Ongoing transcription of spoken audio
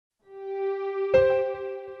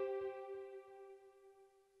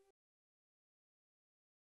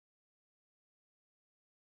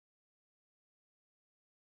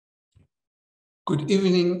Good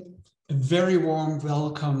evening, a very warm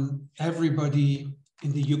welcome everybody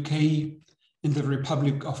in the UK, in the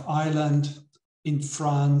Republic of Ireland, in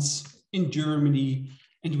France, in Germany,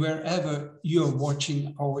 and wherever you're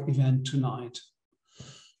watching our event tonight.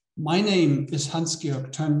 My name is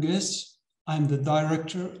Hans-Georg Tönges. I'm the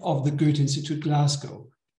director of the Goethe-Institut Glasgow.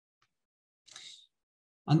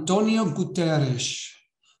 Antonio Guterres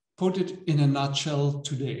put it in a nutshell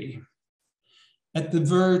today. At the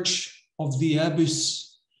verge of the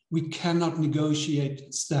abyss, we cannot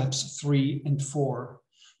negotiate steps 3 and 4,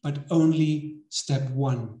 but only step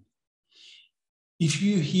 1. If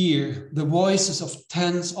you hear the voices of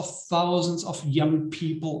tens of thousands of young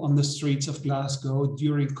people on the streets of Glasgow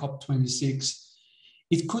during COP26,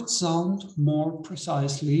 it could sound more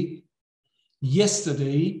precisely,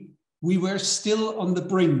 yesterday we were still on the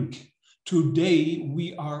brink. Today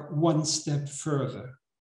we are one step further.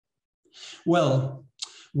 Well,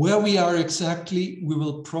 where we are exactly, we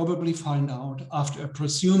will probably find out after a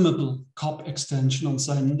presumable COP extension on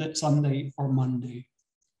Sunday or Monday.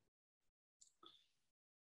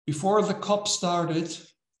 Before the COP started,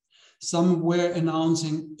 some were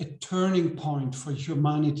announcing a turning point for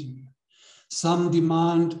humanity. Some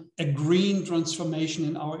demand a green transformation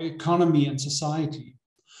in our economy and society,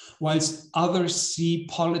 whilst others see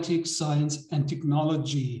politics, science, and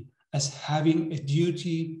technology as having a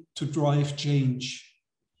duty to drive change.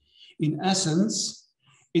 In essence,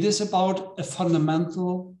 it is about a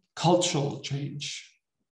fundamental cultural change.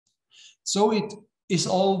 So it is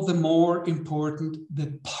all the more important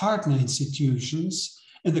that partner institutions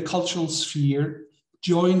in the cultural sphere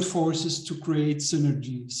join forces to create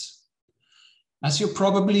synergies. As you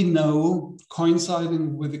probably know,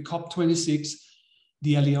 coinciding with the COP26,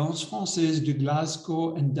 the Alliance Française de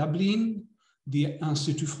Glasgow and Dublin, the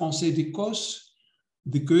Institut Français Ecosse,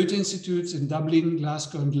 the Goethe-Institutes in Dublin,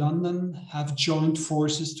 Glasgow, and London have joined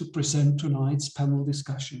forces to present tonight's panel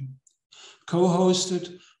discussion,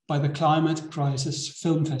 co-hosted by the Climate Crisis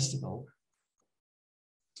Film Festival.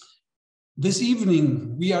 This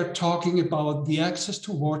evening, we are talking about the access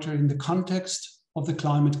to water in the context of the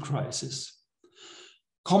climate crisis.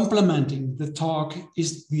 Complementing the talk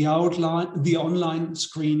is the online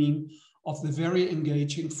screening of the very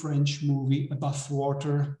engaging French movie Above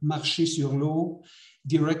Water, Marcher sur l'eau,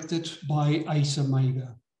 directed by Aïssa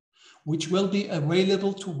Maïga, which will be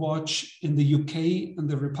available to watch in the UK and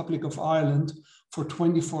the Republic of Ireland for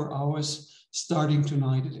 24 hours, starting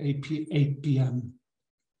tonight at 8 p.m.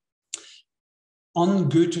 on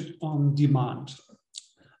Goethe on Demand.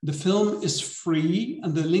 The film is free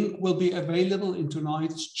and the link will be available in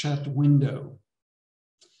tonight's chat window.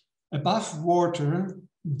 Above Water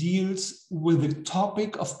deals with the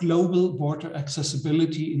topic of global water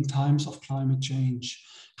accessibility in times of climate change,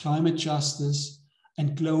 climate justice,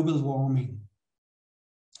 and global warming.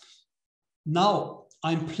 Now,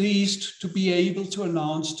 I'm pleased to be able to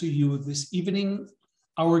announce to you this evening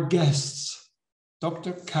our guests,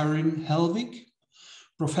 Dr. Karin Helwig,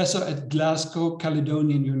 professor at Glasgow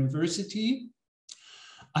Caledonian University,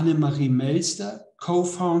 Anne-Marie Melster,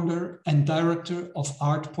 co-founder and director of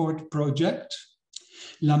ARTPORT project,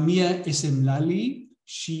 Lamya Essemlali,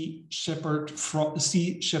 Sea Shepherd France,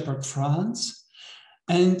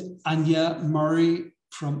 and Anja Murray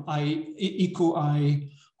from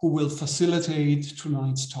EcoEye, who will facilitate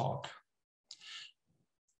tonight's talk.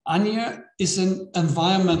 Anja is an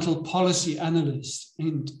environmental policy analyst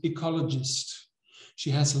and ecologist.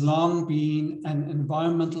 She has long been an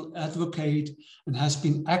environmental advocate and has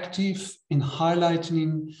been active in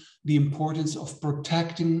highlighting the importance of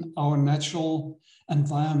protecting our natural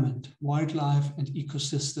environment, wildlife, and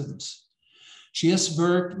ecosystems. She has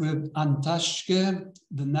worked with Antashke,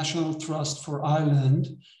 the National Trust for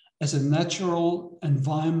Ireland, as a natural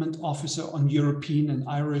environment officer on European and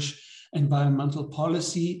Irish environmental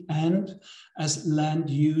policy and as land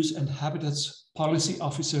use and habitats policy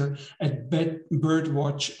officer at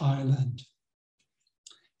Birdwatch Ireland.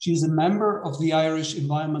 She is a member of the Irish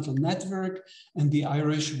Environmental Network and the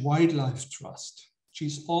Irish Wildlife Trust.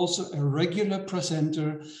 She's also a regular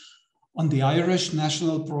presenter on the Irish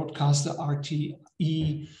national broadcaster RTE's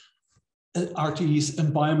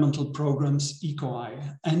environmental programs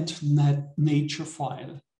EcoEye and Nature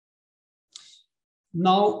File.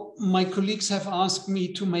 Now, my colleagues have asked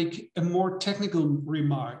me to make a more technical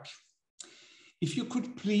remark. If you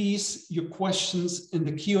could please your questions in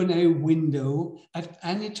the Q&A window at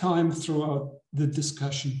any time throughout the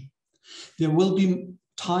discussion. There will be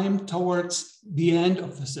time towards the end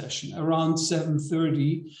of the session, around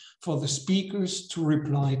 7:30, for the speakers to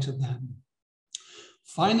reply to them.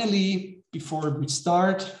 Finally, before we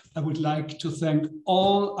start, I would like to thank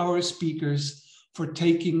all our speakers for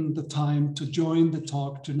taking the time to join the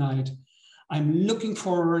talk tonight. I'm looking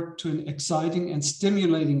forward to an exciting and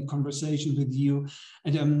stimulating conversation with you,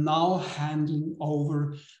 and I'm now handing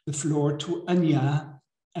over the floor to Anja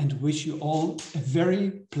and wish you all a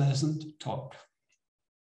very pleasant talk.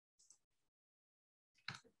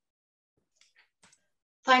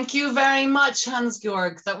 Thank you very much,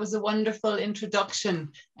 Hans-Georg. That was a wonderful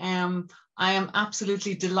introduction. I am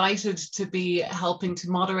absolutely delighted to be helping to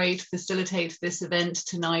moderate, facilitate this event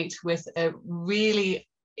tonight with a really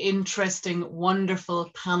interesting, wonderful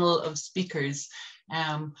panel of speakers.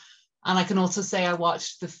 And I can also say I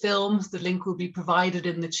watched the film. The link will be provided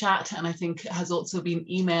in the chat, and I think has also been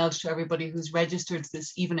emailed to everybody who's registered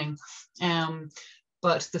this evening.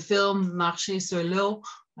 But the film Marcher sur l'eau,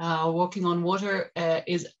 Walking on Water,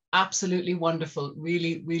 is absolutely wonderful,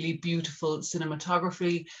 really, really beautiful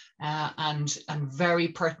cinematography, and very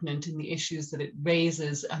pertinent in the issues that it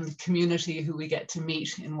raises and the community who we get to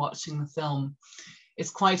meet in watching the film. It's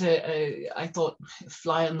quite I thought,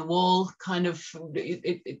 fly on the wall kind of,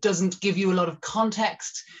 it doesn't give you a lot of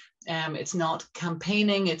context. It's not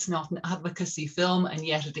campaigning, it's not an advocacy film, and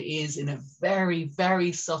yet it is in a very,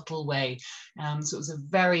 very subtle way. So it was a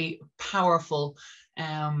very powerful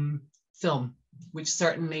film, which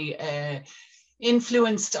certainly I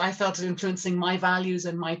felt it influencing my values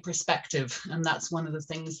and my perspective. And that's one of the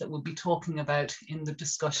things that we'll be talking about in the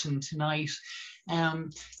discussion tonight.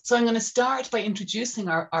 So I'm going to start by introducing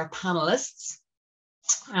our panelists.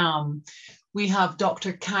 We have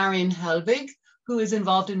Dr. Karin Helwig, who is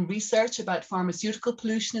involved in research about pharmaceutical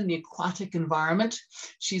pollution in the aquatic environment.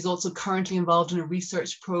 She's also currently involved in a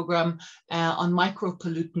research program on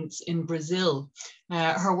micropollutants in Brazil.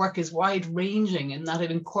 Her work is wide-ranging in that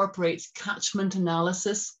it incorporates catchment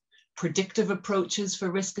analysis, predictive approaches for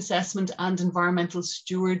risk assessment, and environmental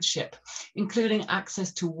stewardship, including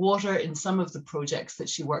access to water in some of the projects that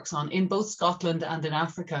she works on in both Scotland and in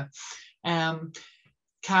Africa.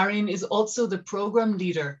 Karin is also the program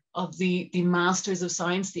leader of the Masters of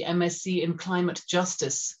Science, the MSc in Climate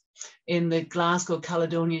Justice in the Glasgow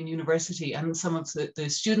Caledonian University. And some of the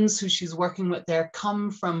students who she's working with there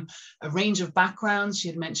come from a range of backgrounds. She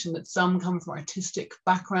had mentioned that some come from artistic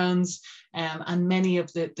backgrounds, and many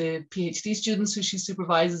of the PhD students who she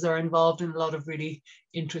supervises are involved in a lot of really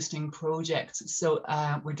interesting projects. So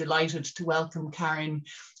we're delighted to welcome Karin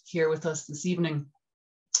here with us this evening.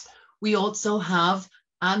 We also have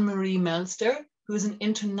Anja Melster, who is an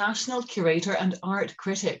international curator and art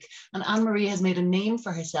critic. And Anne-Marie has made a name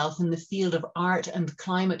for herself in the field of art and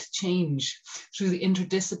climate change through the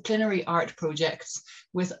interdisciplinary art projects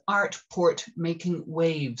with ARTPORT Making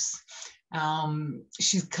Waves.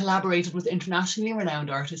 She's collaborated with internationally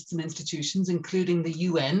renowned artists and institutions, including the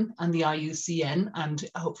UN and the IUCN, and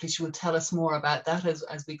hopefully she will tell us more about that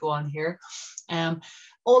as we go on here.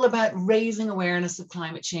 All about raising awareness of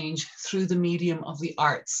climate change through the medium of the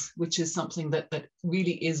arts, which is something that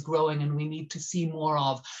really is growing and we need to see more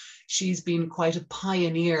of. She's been quite a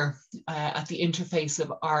pioneer at the interface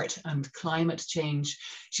of art and climate change.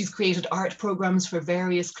 She's created art programs for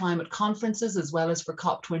various climate conferences, as well as for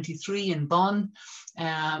COP23 in Bonn.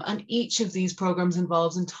 And each of these programs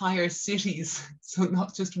involves entire cities, so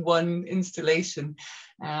not just one installation,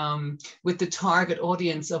 with the target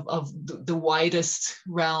audience of the widest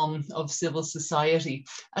realm of civil society,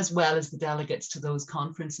 as well as the delegates to those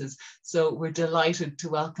conferences. So we're delighted to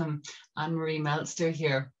welcome Anja Melster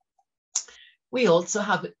here. We also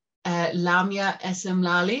have Lamya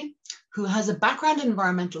Essemlali, who has a background in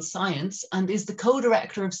environmental science and is the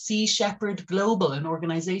co-director of Sea Shepherd Global, an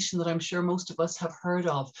organization that I'm sure most of us have heard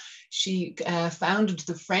of. She founded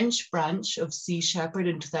the French branch of Sea Shepherd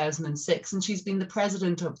in 2006, and she's been the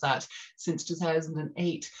president of that since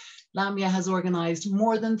 2008. Lamya has organized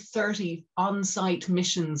more than 30 on-site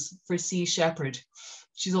missions for Sea Shepherd.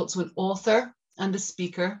 She's also an author and a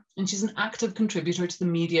speaker, and she's an active contributor to the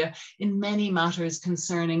media in many matters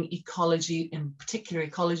concerning ecology, in particular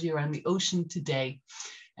ecology around the ocean today.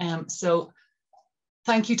 So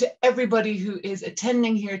thank you to everybody who is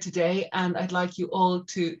attending here today, and I'd like you all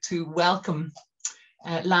to welcome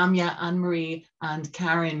Lamya, Anne-Marie, and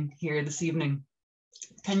Karin here this evening.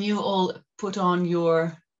 Can you all put on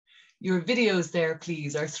your videos there,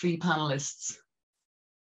 please, our three panelists?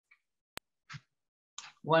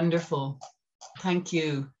 Wonderful. Thank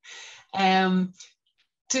you.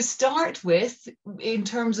 To start with, in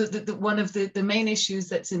terms of one of the main issues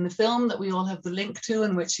that's in the film that we all have the link to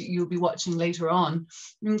and which you'll be watching later on,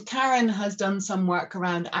 Karin has done some work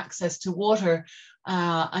around access to water,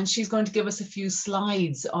 and she's going to give us a few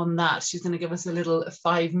slides on that. She's going to give us a little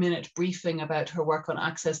 5-minute briefing about her work on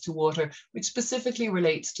access to water, which specifically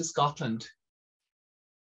relates to Scotland.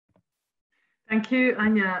 Thank you,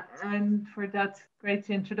 Anja, and for that great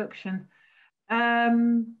introduction.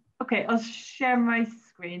 Okay, I'll share my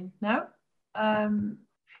screen now.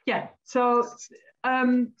 Yeah, so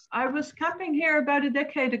I was camping here about a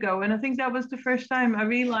decade ago, and I think that was the first time I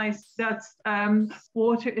realized that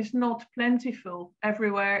water is not plentiful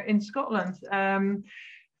everywhere in Scotland.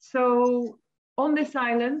 So on this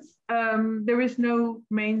island, there is no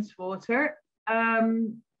mains water.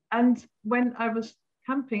 And when I was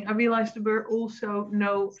camping, I realized there were also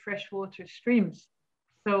no freshwater streams.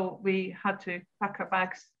 So we had to pack our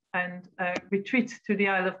bags and retreat to the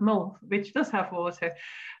Isle of Mull, which does have water.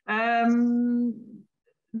 Then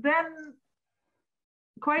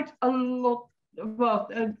quite a lot, well,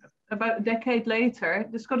 about a decade later,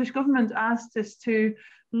 the Scottish government asked us to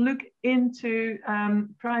look into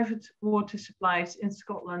private water supplies in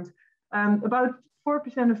Scotland. About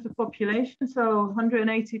 4% of the population, so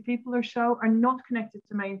 180 people or so, are not connected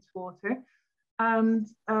to mains water. And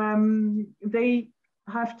they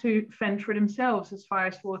have to fend for themselves as far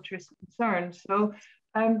as water is concerned. So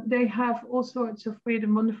they have all sorts of weird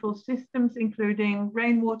and wonderful systems, including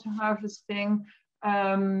rainwater harvesting,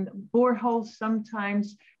 boreholes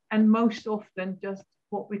sometimes, and most often just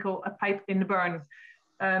what we call a pipe in the burn.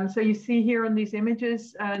 So you see here on these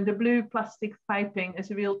images, the blue plastic piping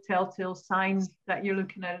is a real telltale sign that you're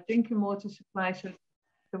looking at a drinking water supply. So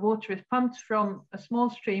the water is pumped from a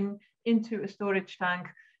small stream into a storage tank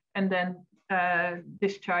and then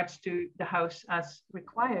discharged to the house as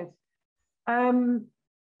required.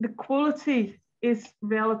 The quality is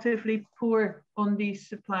relatively poor on these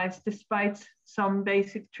supplies, despite some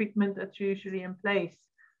basic treatment that's usually in place.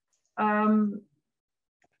 And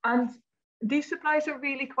these supplies are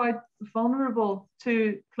really quite vulnerable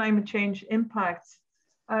to climate change impacts.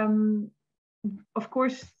 Of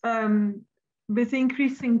course, with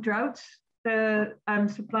increasing droughts, the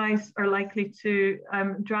supplies are likely to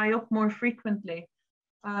dry up more frequently.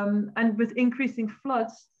 And with increasing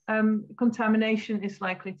floods, contamination is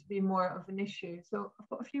likely to be more of an issue. So I've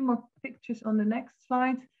got a few more pictures on the next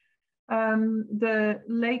slide. The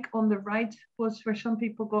lake on the right was where some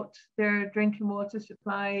people got their drinking water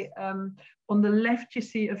supply. On the left, you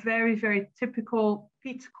see a very, very typical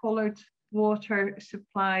peat-colored water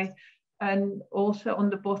supply. And also on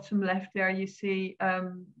the bottom left there, you see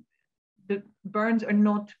the burns are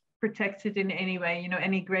not protected in any way. You know,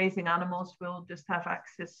 any grazing animals will just have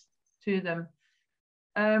access to them.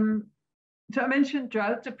 So I mentioned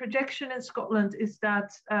drought. The projection in Scotland is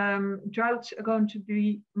that droughts are going to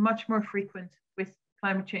be much more frequent with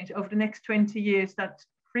climate change. Over the next 20 years, that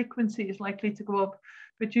frequency is likely to go up.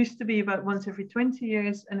 It used to be about once every 20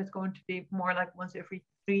 years, and it's going to be more like once every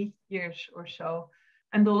 3 years or so.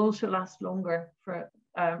 And they'll also last longer for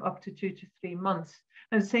up to 2 to 3 months.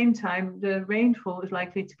 At the same time, the rainfall is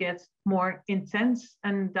likely to get more intense,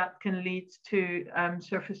 and that can lead to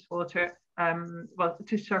surface water,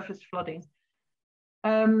 to surface flooding.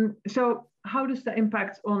 So how does that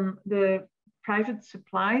impact on the private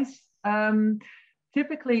supplies?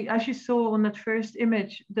 Typically, as you saw on that first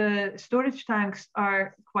image, the storage tanks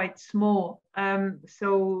are quite small.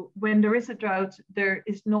 So when there is a drought, there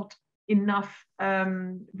is not enough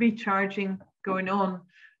recharging going on,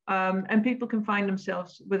 and people can find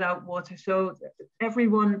themselves without water. So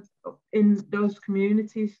everyone in those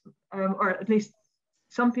communities, or at least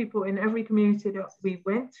some people in every community that we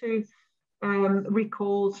went to,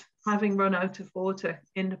 recalled having run out of water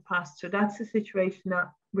in the past. So that's a situation that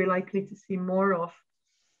we're likely to see more of.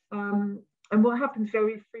 And what happens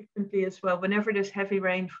very frequently as well, whenever there's heavy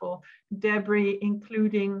rainfall, debris,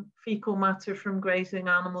 including fecal matter from grazing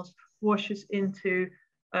animals, washes into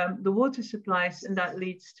the water supplies, and that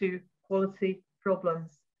leads to quality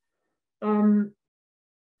problems.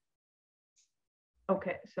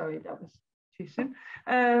 Okay, sorry, that was too soon.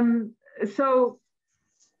 So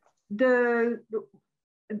the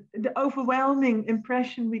overwhelming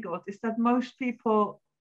impression we got is that most people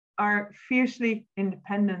are fiercely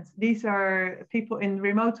independent. These are people in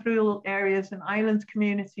remote rural areas and island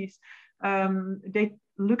communities. They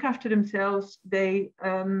look after themselves. They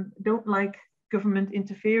don't like government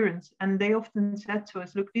interference. And they often said to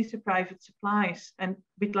us, look, these are private supplies and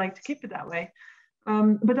we'd like to keep it that way.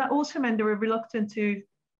 But that also meant they were reluctant to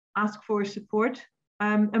ask for support.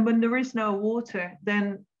 And when there is no water,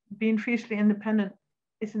 then being fiercely independent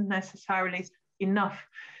isn't necessarily enough.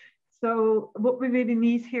 So what we really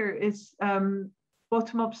need here is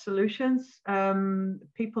bottom-up solutions.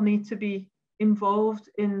 People need to be involved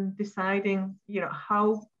in deciding, you know,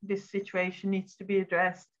 how this situation needs to be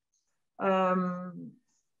addressed,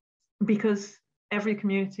 because every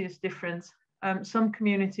community is different. Some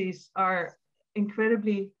communities are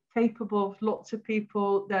incredibly capable of lots of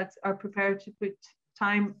people that are prepared to put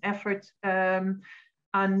time, effort, and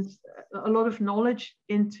a lot of knowledge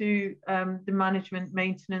into the management,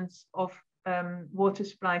 maintenance of water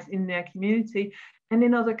supplies in their community. And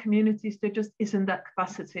in other communities, there just isn't that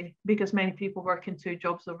capacity because many people work in 2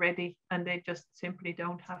 jobs already and they just simply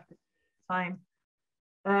don't have the time.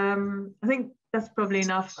 I think that's probably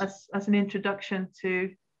enough as an introduction to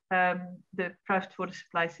the private water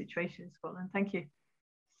supply situation in Scotland. Thank you.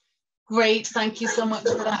 Great, thank you so much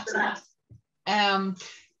for that.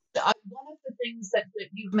 One of the things that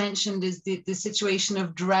you've mentioned is the situation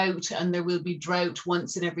of drought, and there will be drought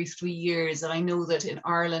once in every 3 years. And I know that in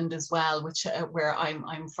Ireland as well, which where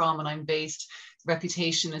I'm from and I'm based, the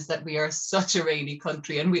reputation is that we are such a rainy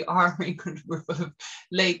country, and we are a rainy country. We're full of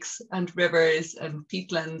lakes and rivers and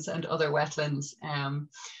peatlands and other wetlands.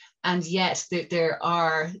 And yet there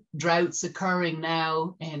are droughts occurring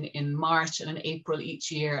now in March and in April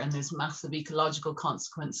each year, and there's massive ecological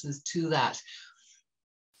consequences to that.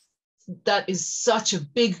 That is such a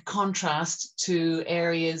big contrast to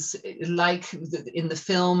areas like in the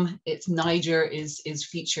film. It's Niger is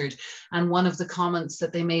featured, and one of the comments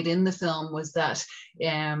that they made in the film was that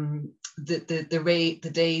the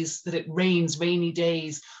days that it rains, rainy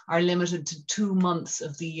days, are limited to 2 months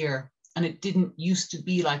of the year. And it didn't used to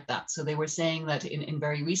be like that. So they were saying that in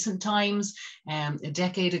very recent times, a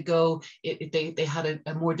decade ago, they had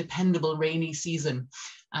a more dependable rainy season.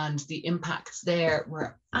 And the impacts there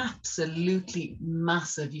were absolutely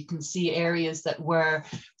massive. You can see areas that were,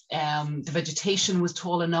 the vegetation was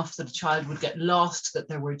tall enough that a child would get lost, that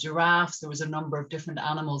there were giraffes, there was a number of different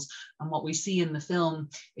animals. And what we see in the film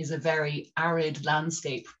is a very arid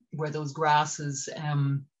landscape where those grasses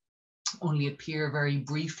only appear very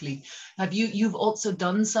briefly. You've also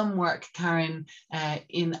done some work, Karin,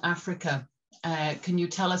 in Africa. Can you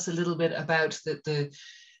tell us a little bit about the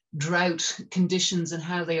drought conditions and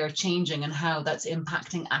how they are changing and how that's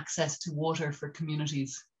impacting access to water for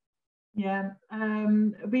communities? Yeah,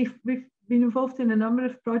 we've been involved in a number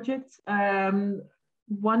of projects.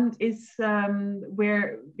 One is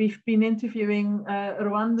where we've been interviewing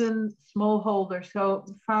Rwandan smallholders, so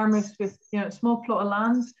farmers with small plot of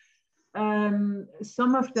land.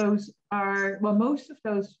 Some of those are, well, most of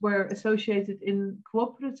those were associated in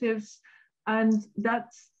cooperatives, and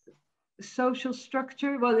that's social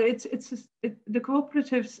structure. Well, the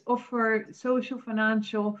cooperatives offer social,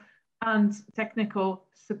 financial, and technical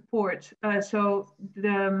support. So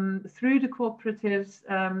through the cooperatives,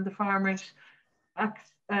 the farmers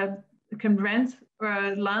can rent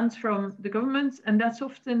land from the government, and that's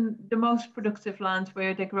often the most productive land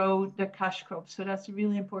where they grow their cash crops. So that's a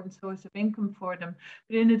really important source of income for them.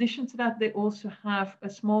 But in addition to that, they also have a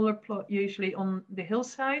smaller plot, usually on the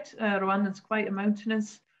hillside. Rwanda's quite a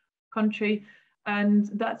mountainous country, and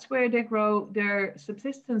that's where they grow their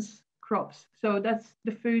subsistence crops. So that's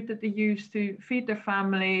the food that they use to feed their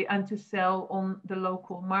family and to sell on the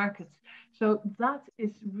local markets. So that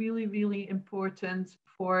is really, really important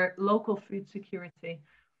for local food security.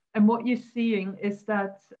 And what you're seeing is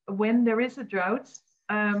that when there is a drought,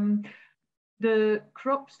 the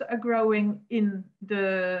crops that are growing in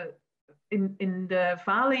the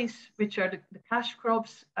valleys, which are the cash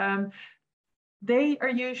crops, they are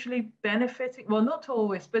usually benefiting, well, not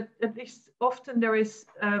always, but at least often there is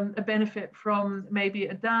a benefit from maybe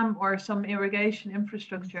a dam or some irrigation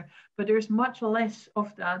infrastructure, but there's much less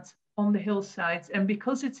of that on the hillsides. And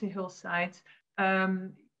because it's a hillside,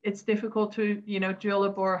 it's difficult to drill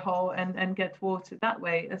a borehole and get water that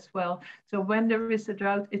way as well. So when there is a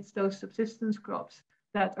drought, it's those subsistence crops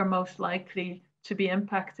that are most likely to be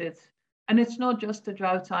impacted. And it's not just a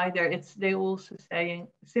drought either. They also saying,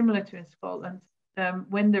 similar to in Scotland,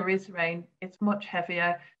 when there is rain, it's much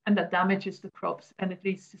heavier and that damages the crops and it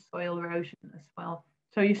leads to soil erosion as well.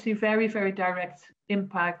 So you see very, very direct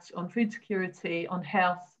impacts on food security, on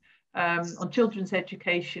health, on children's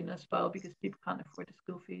education as well, because people can't afford the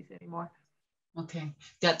school fees anymore. Okay,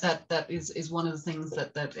 that is one of the things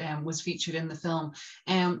that was featured in the film.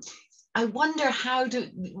 I wonder, how do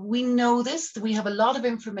we know this? We have a lot of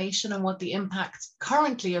information on what the impacts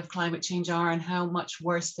currently of climate change are and how much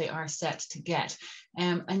worse they are set to get.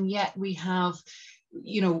 And yet we have,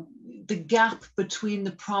 the gap between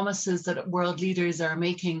the promises that world leaders are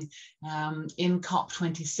making in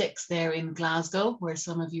COP26 there in Glasgow, where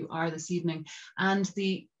some of you are this evening, and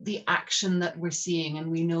the action that we're seeing. And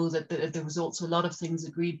we know that there was also a lot of things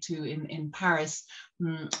agreed to in Paris,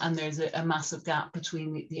 and there's a massive gap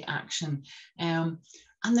between the action. And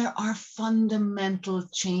there are fundamental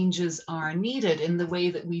changes are needed in the way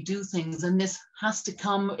that we do things. And this has to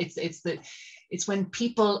come, it's when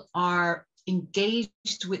people are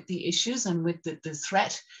engaged with the issues and with the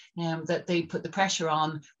threat that they put the pressure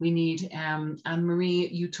on. We need, Anne-Marie,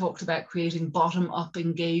 you talked about creating bottom-up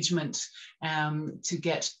engagement to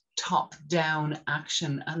get top-down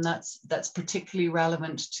action, and that's particularly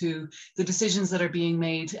relevant to the decisions that are being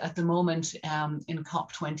made at the moment in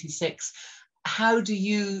COP26. How do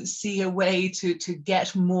you see a way to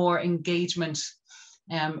get more engagement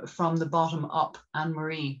from the bottom up?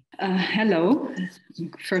 Anne-Marie. Hello,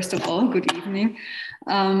 first of all, good evening.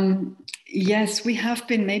 Yes, we have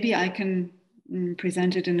been, maybe I can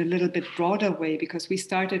present it in a little bit broader way, because we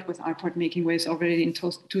started with ARTPORT Making Waves already in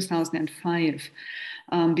 2005,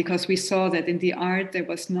 because we saw that in the art there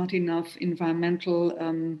was not enough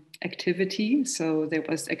environmental activity. So there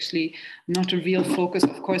was actually not a real focus.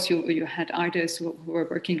 Of course, you had artists who were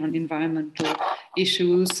working on environmental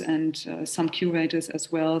issues, and some curators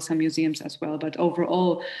as well, some museums as well. But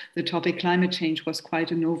overall, the topic climate change was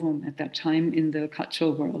quite a novum at that time in the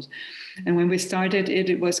cultural world. And when we started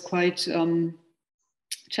it was quite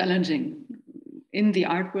challenging in the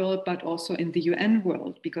art world, but also in the UN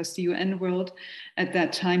world, because the UN world at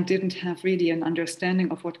that time didn't have really an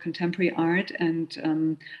understanding of what contemporary art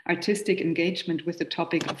and artistic engagement with the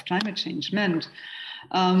topic of climate change meant.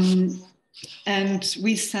 And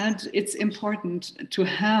we said it's important to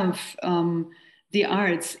have the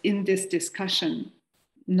arts in this discussion,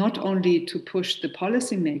 not only to push the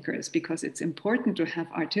policymakers, because it's important to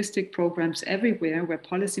have artistic programs everywhere where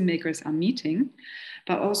policymakers are meeting,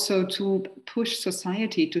 but also to push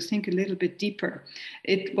society to think a little bit deeper.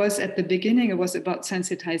 It was at the beginning, it was about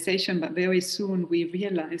sensitization, but very soon we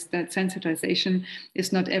realized that sensitization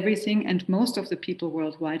is not everything, and most of the people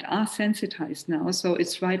worldwide are sensitized now. So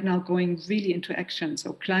it's right now going really into action.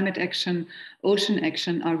 So climate action, ocean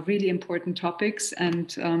action are really important topics,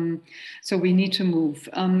 and so we need to move.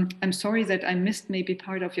 I'm sorry that I missed maybe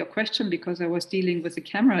part of your question because I was dealing with the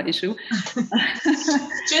camera issue.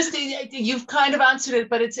 Just, you've kind of answered it,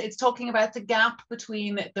 but it's talking about the gap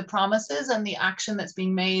between the promises and the action that's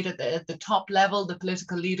being made at the top level, the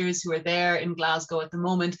political leaders who are there in Glasgow at the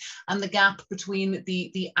moment, and the gap between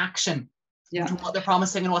the action, between what they're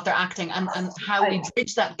promising and what they're acting, and how we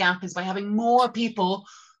bridge that gap is by having more people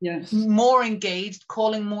more engaged,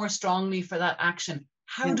 calling more strongly for that action.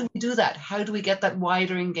 How do we do that? How do we get that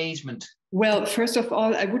wider engagement? Well, first of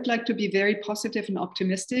all, I would like to be very positive and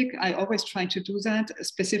optimistic. I always try to do that,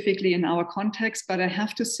 specifically in our context, but I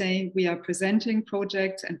have to say we are presenting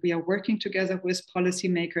projects and we are working together with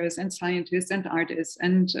policymakers and scientists and artists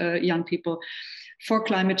and young people for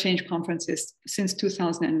climate change conferences since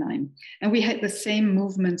 2009. And we had the same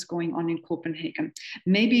movements going on in Copenhagen.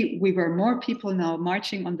 Maybe we were more people now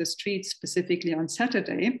marching on the streets, specifically on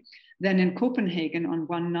Saturday, than in Copenhagen on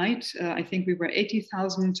one night. I think we were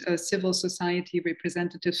 80,000 civil society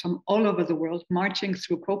representatives from all over the world marching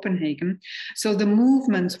through Copenhagen. So the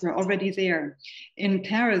movements were already there. In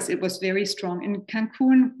Paris, it was very strong. In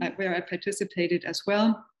Cancun, where I participated as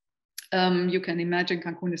well, you can imagine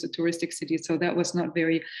Cancun is a touristic city, so that was not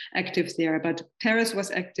very active there. But Paris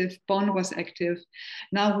was active, Bonn was active.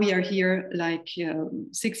 Now we are here like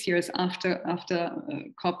 6 years after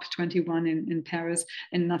COP21 in Paris,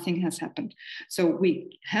 and nothing has happened. So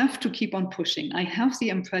we have to keep on pushing. I have the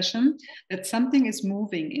impression that something is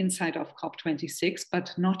moving inside of COP26,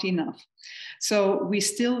 but not enough. So we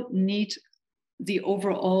still need the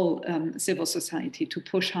overall civil society to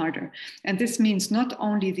push harder. And this means not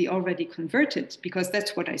only the already converted, because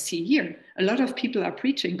that's what I see here. A lot of people are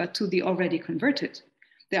preaching, but to the already converted.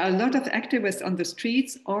 There are a lot of activists on the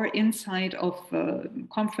streets or inside of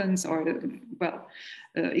conference or,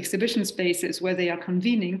 exhibition spaces where they are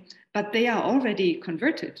convening, but they are already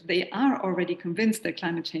converted. They are already convinced that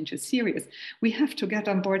climate change is serious. We have to get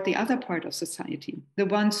on board the other part of society, the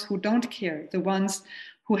ones who don't care, the ones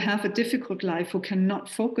who have a difficult life, who cannot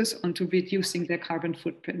focus on to reducing their carbon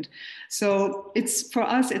footprint. So for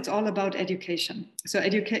us, it's all about education. So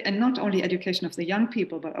and not only education of the young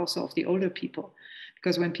people, but also of the older people.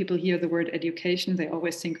 Because when people hear the word education, they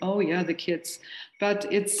always think, oh yeah, the kids.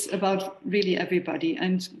 But it's about really everybody.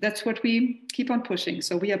 And that's what we keep on pushing.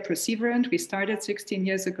 So we are perseverant. We started 16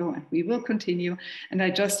 years ago and we will continue. And I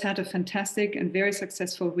just had a fantastic and very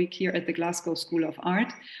successful week here at the Glasgow School of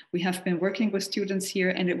Art. We have been working with students here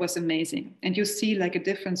and it was amazing. And you see like a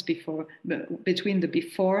difference between the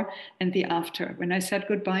before and the after. When I said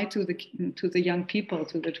goodbye to the young people,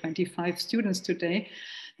 to the 25 students today,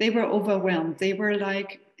 they were overwhelmed. They were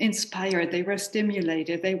like inspired. They were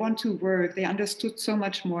stimulated. They want to work. They understood so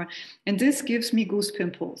much more. And this gives me goose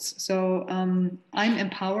pimples. So I'm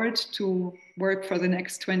empowered to work for the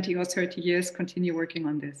next 20 or 30 years, continue working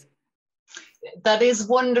on this. that is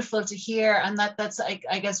wonderful to hear, and that's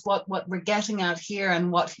I guess what we're getting at here,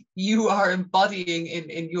 and what you are embodying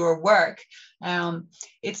in your work.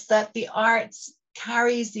 It's that the arts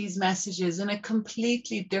carries these messages in a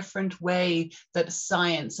completely different way that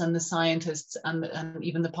science and the scientists and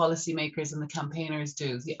even the policymakers and the campaigners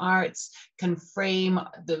do. The arts can frame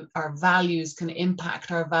our values, can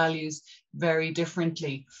impact our values very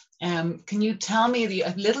differently. Can you tell me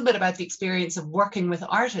a little bit about the experience of working with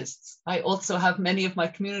artists? I also have many of my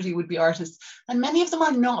community would be artists, and many of them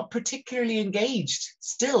are not particularly engaged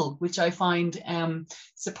still, which I find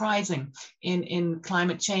surprising in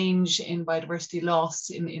climate change, in biodiversity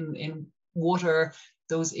loss, in water,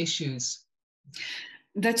 those issues.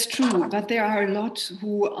 That's true, but there are a lot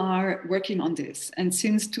who are working on this. And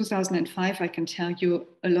since 2005, I can tell you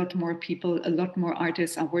a lot more people, a lot more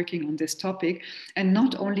artists are working on this topic, and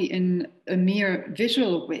not only in a mere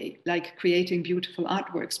visual way, like creating beautiful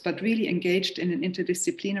artworks, but really engaged in an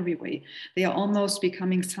interdisciplinary way. They are almost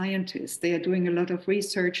becoming scientists. They are doing a lot of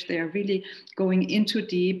research. They are really going into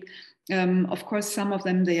deep. Of course, some of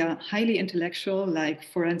them, they are highly intellectual, like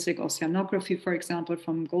forensic oceanography, for example,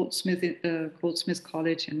 from Goldsmith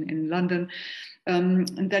College in London.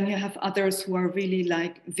 And then you have others who are really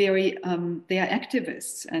like very, they are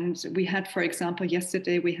activists. And we had, for example,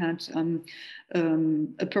 yesterday we had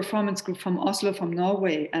a performance group from Oslo, from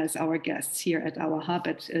Norway, as our guests here at our hub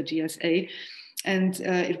at GSA. And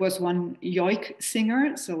it was one yoik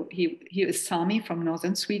singer, so he is Sami from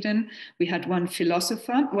northern Sweden. We had one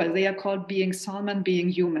philosopher, well, they are called Being Salman, Being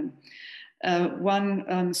Human.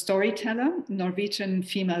 One storyteller, Norwegian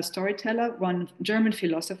female storyteller, one German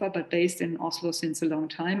philosopher, but based in Oslo since a long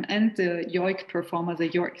time, and the yoik performer, the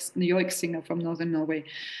yoik singer from northern Norway.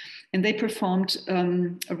 And they performed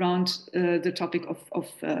around the topic of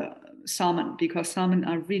salmon, because salmon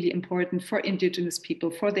are really important for indigenous people,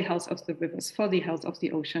 for the health of the rivers, for the health of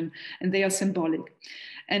the ocean, and they are symbolic.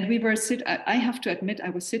 And we were I have to admit, I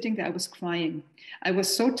was sitting there, I was crying. I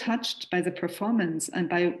was so touched by the performance and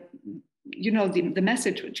by, you know, the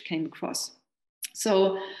message which came across.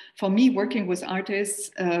 So for me, working with artists,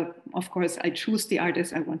 of course, I choose the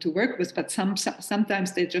artists I want to work with, but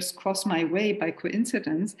sometimes they just cross my way by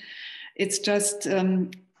coincidence. It's just,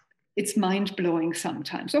 it's mind-blowing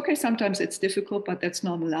sometimes. Okay, sometimes it's difficult, but that's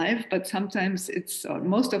normal life. But sometimes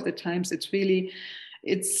most of the times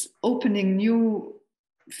it's opening new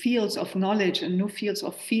fields of knowledge and new fields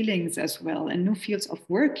of feelings as well, and new fields of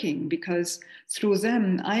working, because through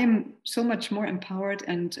them, I am so much more empowered,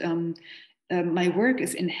 and my work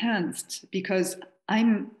is enhanced, because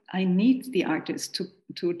I need the artist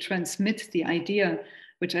to transmit the idea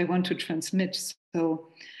which I want to transmit. So,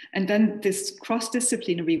 and then this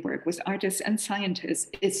cross-disciplinary work with artists and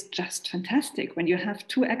scientists is just fantastic when you have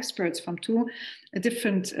two experts from two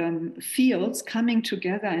different fields coming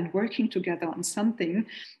together and working together on something.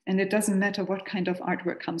 And it doesn't matter what kind of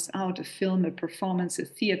artwork comes out, a film, a performance, a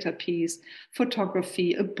theater piece,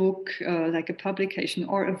 photography, a book, like a publication,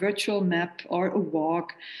 or a virtual map, or a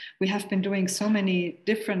walk. We have been doing so many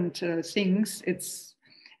different things.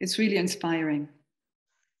 It's really inspiring.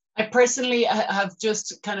 I personally have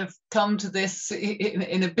just kind of come to this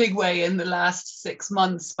in a big way in the last 6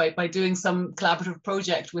 months by doing some collaborative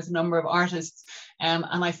project with a number of artists. And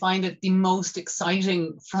I find it the most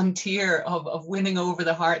exciting frontier of winning over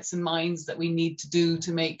the hearts and minds that we need to do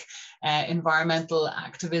to make environmental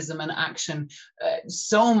activism and action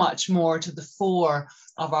so much more to the fore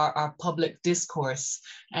of our public discourse.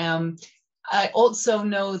 I also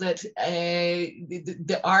know that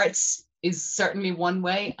the arts is certainly one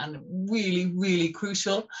way, and really, really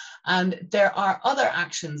crucial. And there are other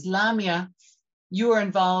actions. Lamya, you are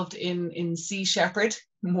involved in Sea Shepherd,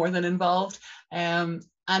 more than involved. And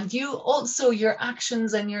you also, your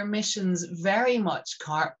actions and your missions very much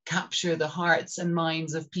capture the hearts and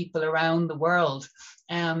minds of people around the world.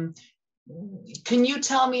 Can you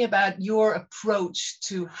tell me about your approach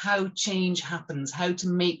to how change happens, how to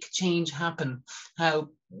make change happen, how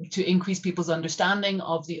to increase people's understanding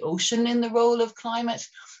of the ocean in the role of climate,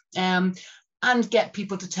 and get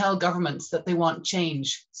people to tell governments that they want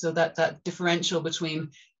change, so that differential between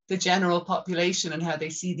the general population and how they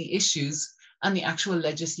see the issues and the actual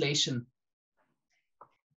legislation?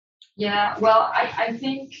 Yeah, well, I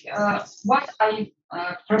think what I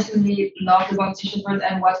personally loved about Sea Shepherd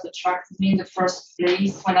and what attracted me in the first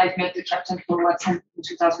place when I met the captain for Watson in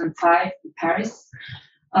 2005 in Paris,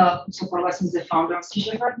 so for Watson is the founder of Sea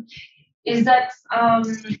Shepherd, is that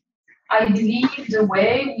I believe the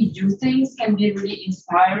way we do things can be really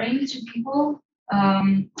inspiring to people.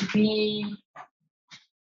 We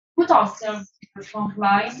put ourselves in the front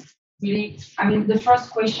line really, I mean, the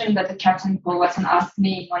first question that the Captain Paul Watson asked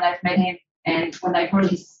me when I met him and when I heard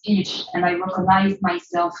his speech, and I recognized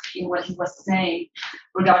myself in what he was saying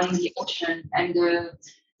regarding the ocean and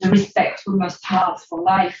the respect we must have for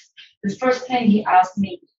life, the first thing he asked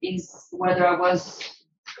me is whether I was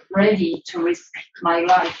ready to risk my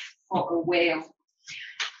life for a whale.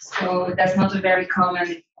 So that's not a very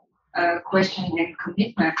common question and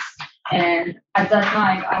commitment. And at that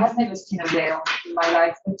time, I had never seen a whale in my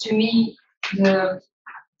life. But to me, the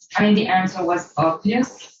answer was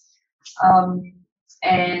obvious.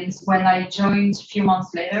 And when I joined a few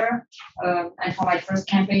months later, and for my first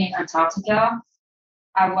campaign in Antarctica,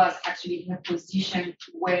 I was actually in a position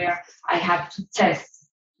where I had to test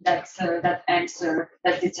that answer,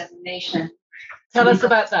 that determination. Tell us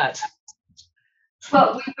about that.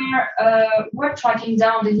 Well, we're tracking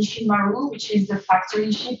down the Nishin Maru, which is the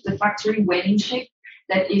factory ship, the factory whaling ship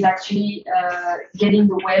that is actually getting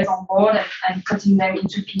the whales on board and cutting them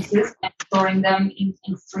into pieces and storing them in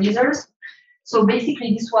freezers. So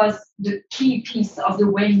basically, this was the key piece of the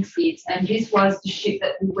whaling fleet, and this was the ship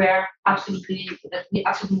that we absolutely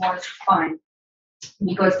wanted to find.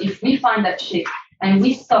 Because if we find that ship and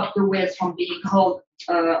we stop the whales from being hauled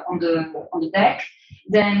on the deck,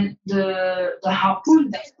 then the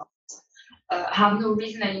harpoon vessels have no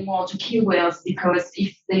reason anymore to kill whales, because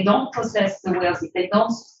if they don't process the whales, if they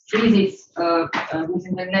don't freeze it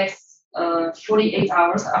within the next 48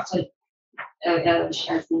 hours after she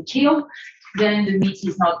has been killed, then the meat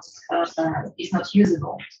is not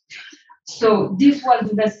usable. So this was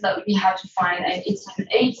the vessel that we had to find, and it's an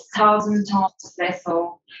 8,000 tons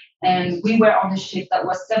vessel, and we were on a ship that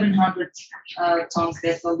was 700 tons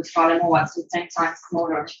vessel with Falamoa, so 10 times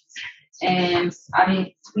smaller. And I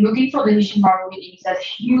mean, looking for the Nishin Maru in that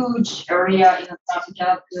huge area in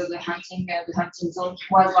Antarctica, the hunting zone,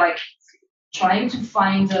 was like trying to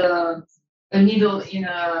find a needle in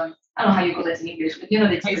a, I don't know how you call that in English, but you know,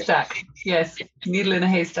 the haystack. Yes, needle in a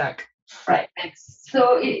haystack. Right.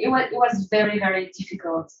 So it was very, very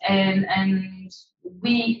difficult, and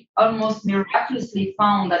we almost miraculously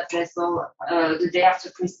found that vessel the day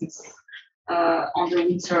after Christmas on the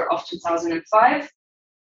winter of 2005,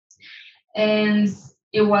 and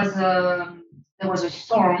it was there was a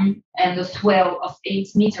storm and a swell of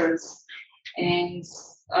 8 meters, and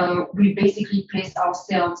we basically placed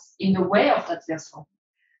ourselves in the way of that vessel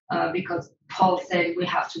because Paul said we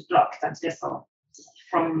have to block that vessel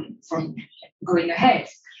from going ahead.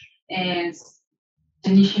 And the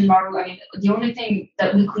Nishin Maru, I mean, the only thing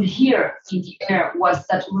that we could hear in the air was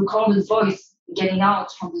that recorded voice getting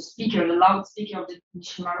out from the speaker, the loudspeaker of the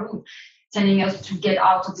Nishin Maru, telling us to get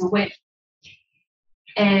out of the way.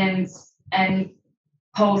 And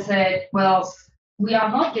Paul said, well, we are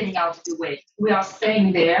not getting out of the way. We are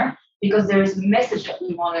staying there because there is a message that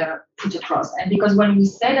we want to put across. And because when we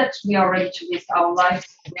say that we are ready to risk our lives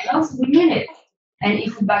for whales, we mean it. And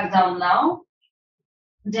if we back down now,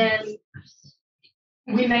 then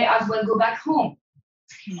we may as well go back home.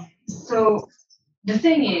 So the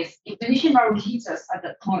thing is, if the Nishin Maru hits us at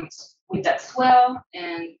that point with that swell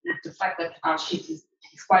and with the fact that our ship is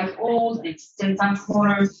quite old and it's 10 times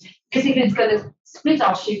smaller, basically it's going to split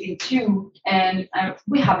our ship in two, and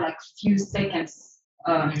we have like a few seconds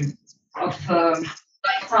of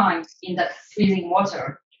time in that freezing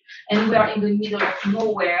water. And we are in the middle of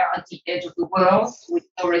nowhere at the edge of the world with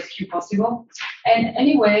no rescue possible. And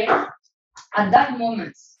anyway, at that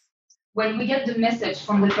moment, when we get the message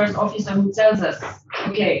from the first officer who tells us,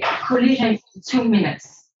 okay, collision in 2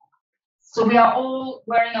 minutes. So we are all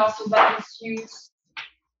wearing our survival suits.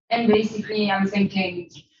 And basically I'm thinking,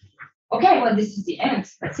 okay, well, this is the end.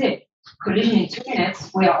 That's it. Collision in 2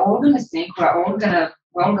 minutes. We are all gonna sink. We're all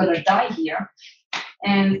gonna die here.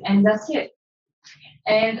 And that's it.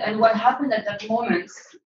 And what happened at that moment,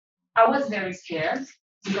 I was very scared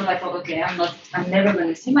because I thought, okay, I'm never going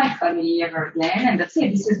to see my family ever again, and that's it.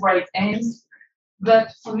 This is where it ends.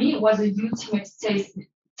 But for me, it was a ultimate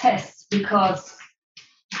test because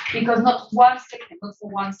not for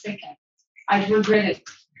 1 second, I regretted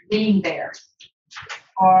being there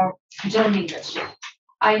or joining that ship.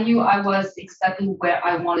 I knew I was exactly where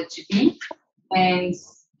I wanted to be, and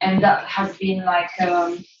that has been like.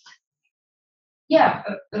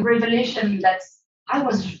 A revelation that I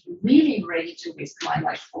was really ready to risk my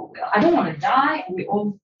life for whale. I don't want to die. We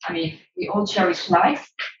all cherish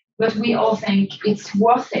life, but we all think it's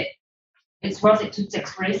worth it. It's worth it to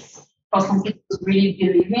take risks for something to really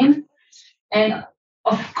believe in. And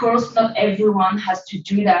of course, not everyone has to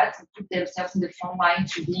do that, to put themselves in the front line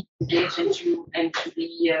to be engaged and to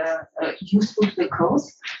be useful to the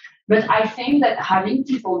cause. But I think that having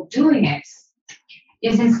people doing it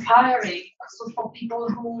is inspiring also for people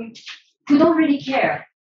who don't really care.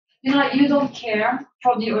 You know, like you don't care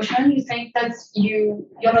for the ocean. You think that you're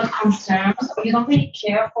not concerned, or you don't really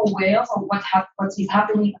care for whales or what is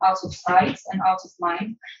happening out of sight and out of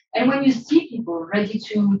mind. And when you see people ready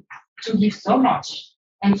to give so much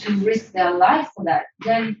and to risk their life for that,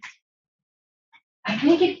 then I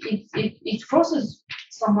think it forces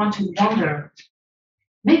someone to wonder,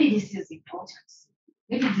 maybe this is important,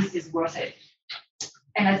 maybe this is worth it.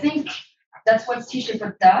 And I think that's what Sea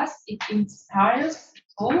Shepherd does. It inspires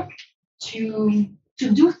people to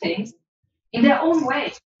do things in their own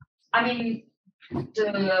way. I mean,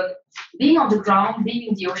 being on the ground, being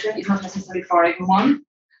in the ocean is not necessary for everyone,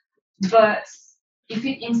 but if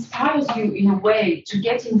it inspires you in a way to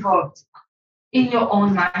get involved in your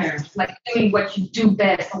own manner, like doing what you do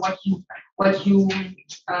best or what you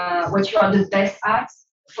are the best at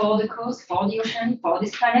for the coast, for the ocean, for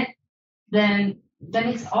this planet, then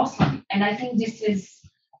it's awesome. And I think this is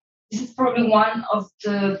probably one of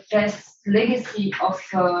the best legacy of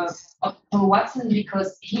Paul Watson,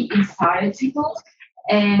 because he inspired people,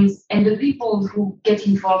 and the people who get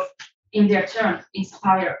involved in their turn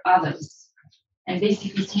inspire others. And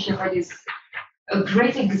basically, Sea Shepherd is a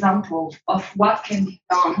great example of what can be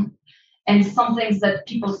done, and some things that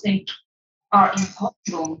people think are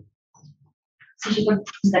impossible. Sea Shepherd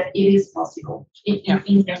proves that it is possible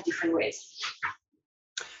in different ways.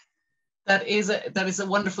 That is a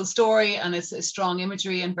wonderful story, and it's a strong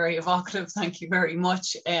imagery and very evocative. Thank you very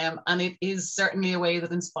much. And it is certainly a way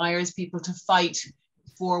that inspires people to fight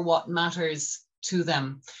for what matters to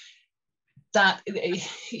them. That,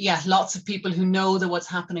 lots of people who know that what's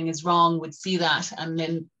happening is wrong would see that and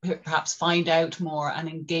then perhaps find out more and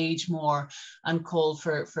engage more and call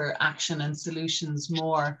for action and solutions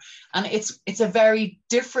more. And it's a very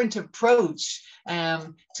different approach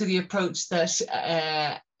to the approach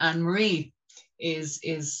that Anja Murray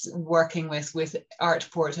is working with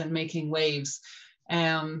ARTPORT and making waves.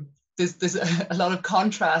 There's a lot of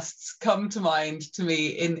contrasts come to mind to me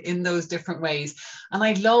in those different ways. And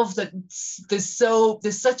I love that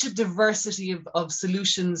there's such a diversity of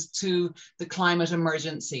solutions to the climate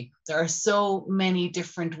emergency. There are so many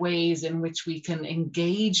different ways in which we can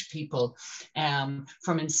engage people,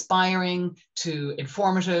 from inspiring to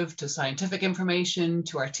informative to scientific information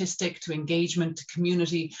to artistic to engagement to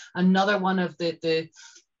community. Another one of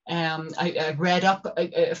I read up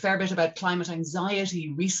a fair bit about climate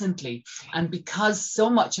anxiety recently, and because so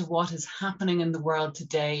much of what is happening in the world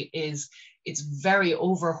today it's very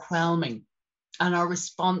overwhelming, and our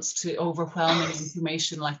response to overwhelming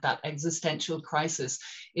information like that existential crisis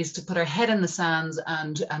is to put our head in the sands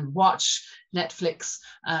and watch Netflix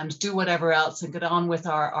and do whatever else and get on with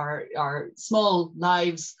our small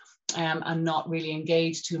lives, and not really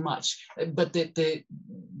engage too much. But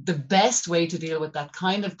the best way to deal with that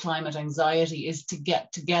kind of climate anxiety is to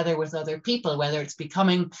get together with other people, whether it's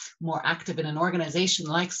becoming more active in an organization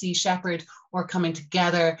like Sea Shepherd, or coming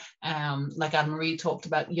together, like Anja Murray talked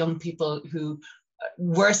about, young people who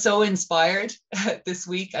were so inspired this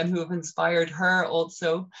week and who have inspired her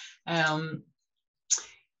also.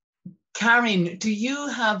 Karin, do you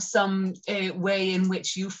have some way in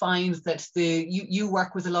which you find that you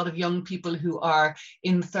work with a lot of young people who are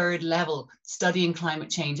in third level studying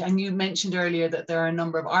climate change? And you mentioned earlier that there are a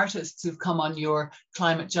number of artists who've come on your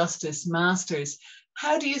climate justice masters.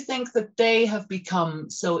 How do you think that they have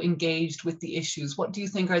become so engaged with the issues? What do you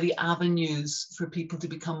think are the avenues for people to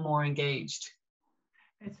become more engaged?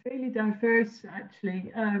 It's really diverse,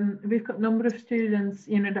 actually. We've got a number of students,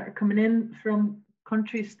 that are coming in from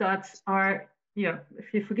countries that are,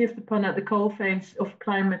 if you forgive the pun, at the coalface of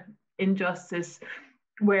climate injustice,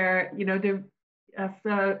 where, they have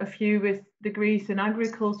a few with degrees in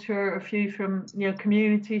agriculture, a few from,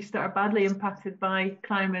 communities that are badly impacted by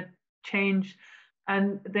climate change.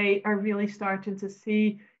 And they are really starting to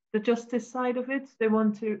see the justice side of it. They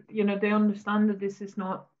want to, they understand that this is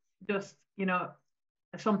not just,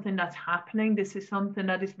 something that's happening. This is something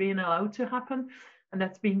that is being allowed to happen, and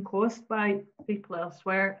that's being caused by people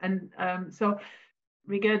elsewhere. And so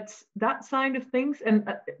we get that side of things.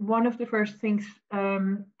 And one of the first things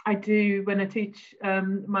I do when I teach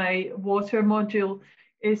my water module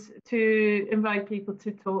is to invite people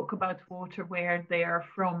to talk about water, where they are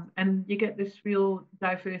from. And you get this real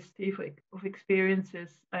diversity of experiences.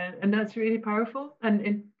 And that's really powerful. And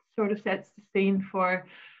it sort of sets the scene for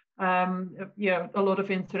a lot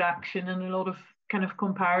of interaction and a lot of kind of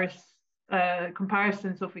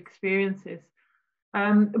comparisons of experiences.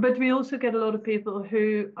 But we also get a lot of people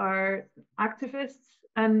who are activists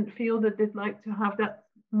and feel that they'd like to have that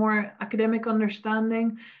more academic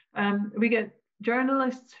understanding. We get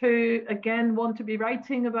journalists who, again, want to be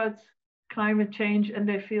writing about climate change, and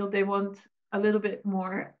they feel they want a little bit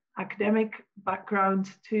more academic background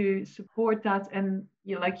to support that, and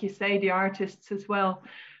like you say, the artists as well.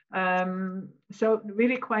 So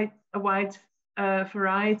really quite a wide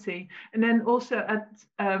variety. And then also at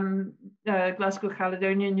Glasgow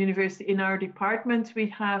Caledonian University, in our department, we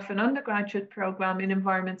have an undergraduate program in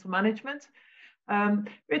environmental management,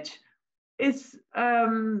 which is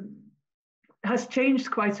has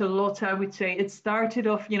changed quite a lot, I would say. It started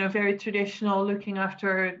off, very traditional, looking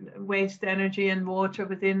after waste, energy and water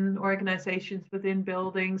within organizations, within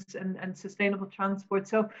buildings, and sustainable transport.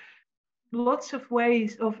 So lots of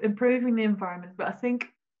ways of improving the environment. But I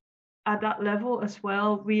think at that level as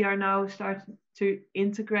well, we are now starting to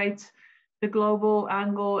integrate the global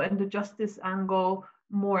angle and the justice angle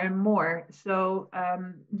more and more. So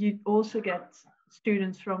you also get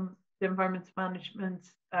students from the environmental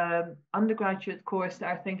management undergraduate course that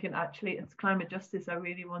are thinking, actually, it's climate justice I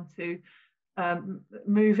really want to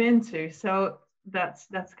move into. So that's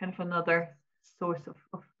kind of another source of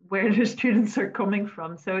where the students are coming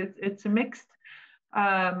from. So it's a mixed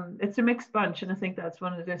bunch, and I think that's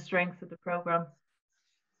one of the strengths of the program.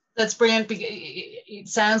 That's brilliant. It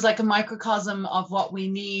sounds like a microcosm of what we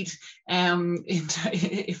need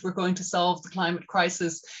if we're going to solve the climate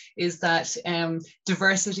crisis, is that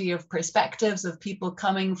diversity of perspectives, of people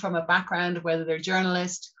coming from a background, whether they're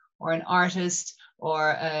journalist or an artist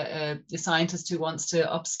or a scientist who wants to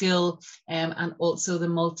upskill, and also the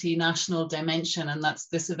multinational dimension. And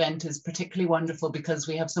this event is particularly wonderful because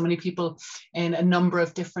we have so many people in a number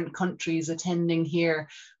of different countries attending here,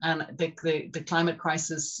 and the climate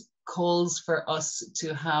crisis calls for us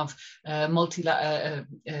to have a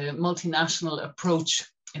multinational approach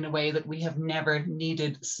in a way that we have never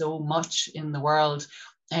needed so much in the world.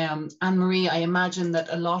 Anne-Marie, I imagine that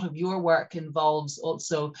a lot of your work involves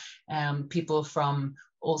also people from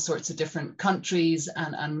all sorts of different countries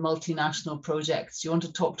and multinational projects. Do you want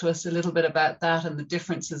to talk to us a little bit about that and the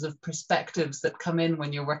differences of perspectives that come in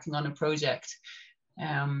when you're working on a project?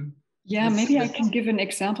 Yeah, maybe I can give an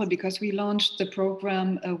example, because we launched the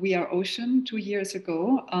program We Are Ocean 2 years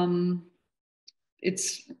ago.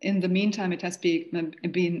 It's, in the meantime, it has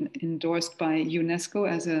been endorsed by UNESCO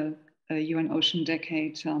as a UN Ocean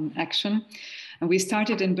Decade action. And we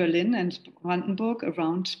started in Berlin and Brandenburg,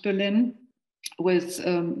 around Berlin, with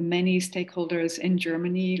many stakeholders in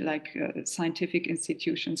Germany, like scientific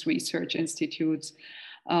institutions, research institutes,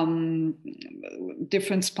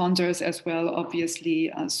 different sponsors as well,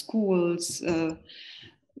 obviously, schools,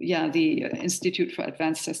 the Institute for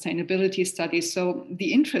Advanced Sustainability Studies. So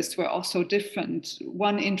the interests were also different.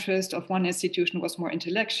 One interest of one institution was more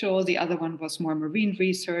intellectual, the other one was more marine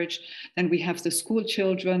research. Then we have the school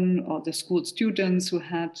children or the school students who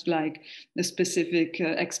had like the specific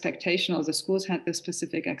expectation, or the schools had the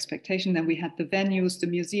specific expectation. Then we had the venues, the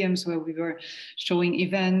museums, where we were showing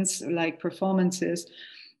events like performances.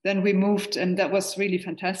 Then we moved, and that was really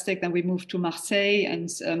fantastic. Then we moved to Marseille and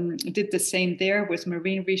did the same there with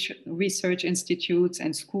marine research institutes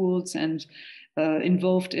and schools, and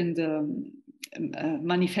involved in the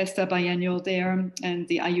Manifesta Biennial there and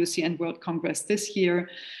the IUCN World Congress this year.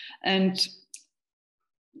 And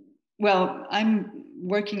well, I'm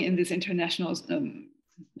working in this international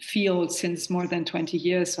field since more than 20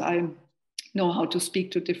 years. So I know how to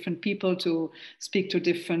speak to different people, to speak to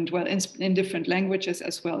different, well, in different languages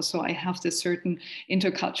as well. So I have this certain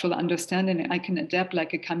intercultural understanding. I can adapt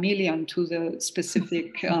like a chameleon to the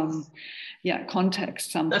specific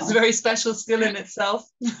context somehow. That's a very special skill in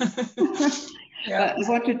itself. Yeah. I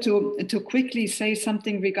wanted to quickly say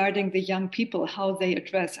something regarding the young people, how they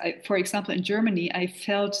address. For example, in Germany, I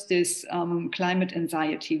felt this climate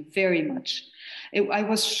anxiety very much. I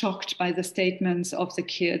was shocked by the statements of the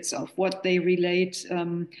kids, of what they relate,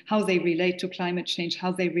 how they relate to climate change,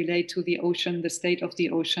 how they relate to the ocean, the state of the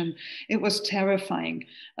ocean. It was terrifying.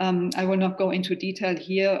 I will not go into detail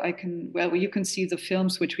here. You can see the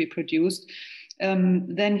films which we produced.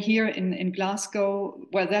 Then here in Glasgow,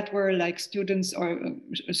 well, that were like students or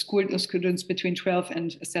school students between 12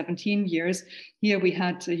 and 17 years. Here we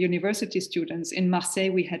had university students. In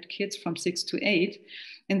Marseille, we had kids from 6 to 8.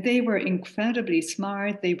 And they were incredibly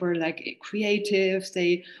smart. They were like creative.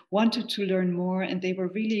 They wanted to learn more, and they were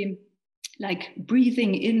really like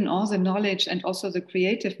breathing in all the knowledge and also the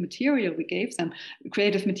creative material we gave them,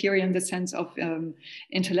 creative material in the sense of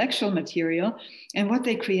intellectual material, and what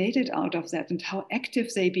they created out of that and how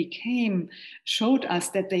active they became showed us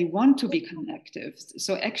that they want to become active.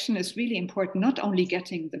 So action is really important, not only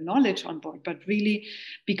getting the knowledge on board, but really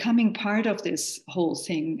becoming part of this whole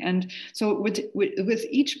thing. And so with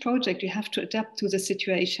each project, you have to adapt to the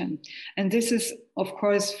situation. And this is, of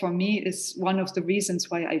course, for me, is one of the reasons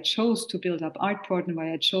why I chose to build up ARTPORT and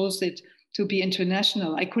why I chose it to be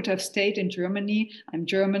international. I could have stayed in Germany. I'm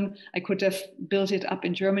German. I could have built it up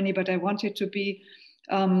in Germany, but I wanted to be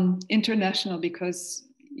international because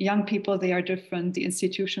young people, they are different. The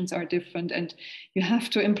institutions are different, and you have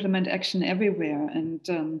to implement action everywhere.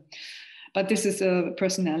 And but this is a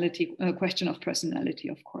question of personality,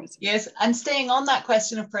 of course. Yes, and staying on that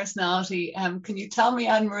question of personality, can you tell me,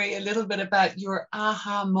 Anja Murray, a little bit about your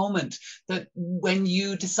aha moment, that when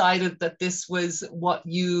you decided that this was what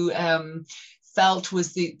you felt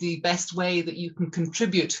was the best way that you can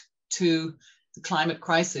contribute to the climate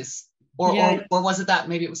crisis? Or was it that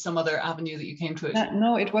maybe it was some other avenue that you came to it?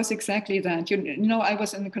 No, it was exactly that. You know, I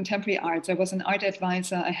was in the contemporary arts. I was an art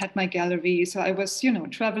advisor. I had my gallery. So I was, you know,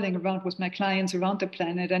 traveling around with my clients around the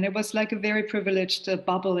planet. And it was like a very privileged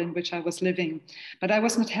bubble in which I was living. But I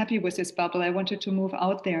was not happy with this bubble. I wanted to move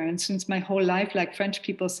out there. And since my whole life, like French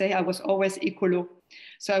people say, I was always écolo.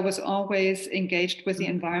 So I was always engaged with the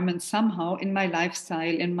environment somehow in my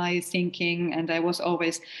lifestyle, in my thinking, and I was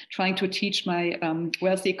always trying to teach my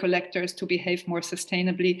wealthy collectors to behave more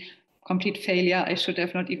sustainably. Complete failure. I should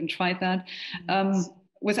have not even tried that.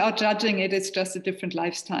 Without judging it, it's just a different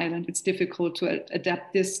lifestyle, and it's difficult to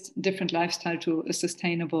adapt this different lifestyle to a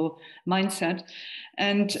sustainable mindset.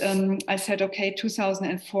 And I said, okay,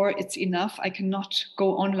 2004, it's enough. I cannot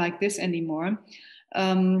go on like this anymore.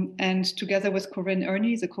 And together with Corinne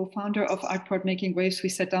Ernie, the co-founder of ARTPORT Making Waves, we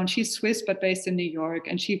sat down. She's Swiss, but based in New York,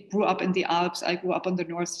 and she grew up in the Alps. I grew up on the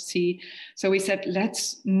North Sea. So we said,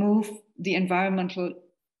 let's move the environmental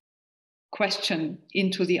question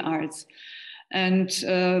into the arts. And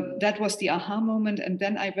that was the aha moment. And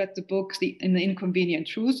then I read the book, The Inconvenient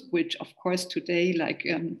Truth, which of course today, like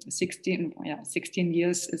 17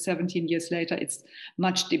 years later, it's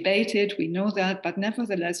much debated. We know that, but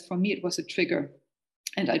nevertheless, for me, it was a trigger.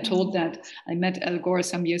 And I told that, I met Al Gore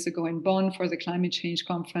some years ago in Bonn for the climate change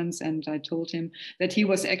conference. And I told him that he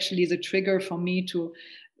was actually the trigger for me to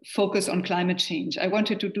focus on climate change. I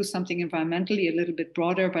wanted to do something environmentally a little bit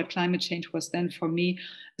broader, but climate change was then for me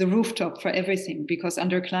the rooftop for everything, because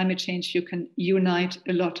under climate change, you can unite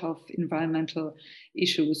a lot of environmental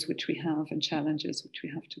issues which we have and challenges which we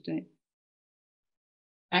have today.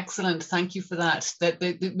 Excellent, thank you for that.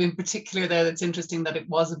 In particular there, that's interesting that it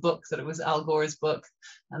was a book, that it was Al Gore's book,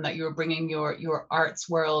 and that you were bringing your arts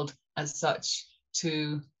world as such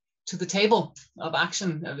to the table of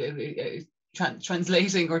action,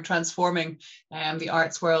 translating or transforming the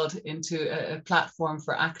arts world into a platform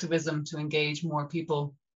for activism to engage more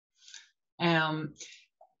people. I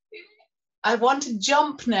want to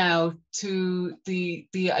jump now to the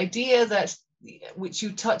idea that, which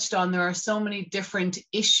you touched on, there are so many different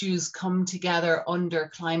issues come together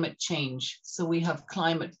under climate change. So we have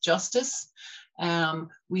climate justice,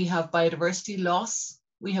 we have biodiversity loss,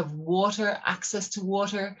 we have water, access to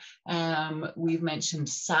water. We've mentioned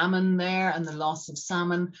salmon there and the loss of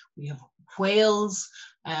salmon. We have whales,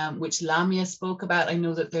 which Lamya spoke about. I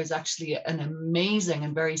know that there's actually an amazing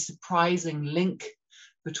and very surprising link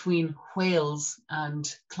between whales and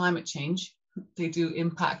climate change. They do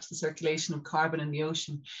impact the circulation of carbon in the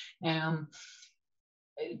ocean.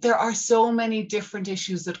 There are so many different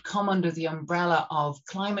issues that come under the umbrella of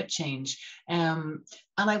climate change. And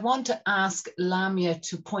I want to ask Lamya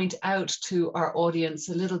to point out to our audience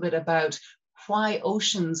a little bit about why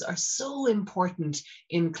oceans are so important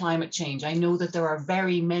in climate change. I know that there are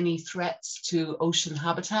very many threats to ocean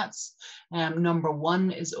habitats. Number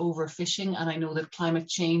one is overfishing, and I know that climate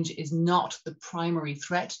change is not the primary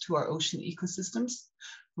threat to our ocean ecosystems,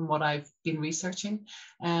 from what I've been researching.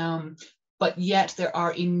 But yet there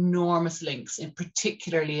are enormous links,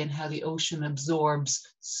 particularly in how the ocean absorbs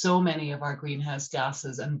so many of our greenhouse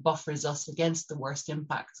gases and buffers us against the worst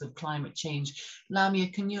impacts of climate change.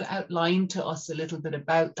 Lamya, can you outline to us a little bit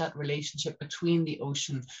about that relationship between the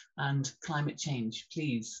ocean and climate change,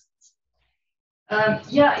 please?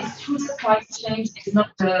 Yeah, it's true that climate change is not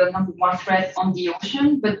the number one threat on the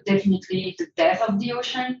ocean, but definitely the death of the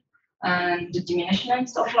ocean and the diminishment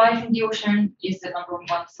of life in the ocean is the number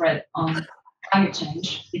one threat on climate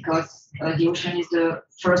change, because the ocean is the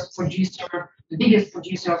first producer the biggest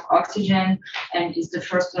producer of oxygen and is the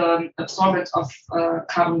first absorbent of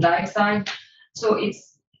carbon dioxide. So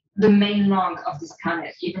it's the main lung of this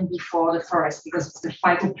planet, even before the forest, because it's the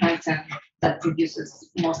phytoplankton that produces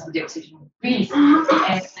most of the oxygen we breathe.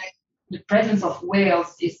 And the presence of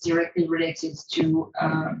whales is directly related to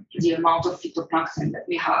the amount of phytoplankton that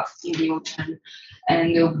we have in the ocean.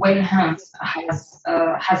 And the whale hunt has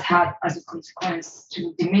had as a consequence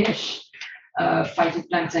to diminish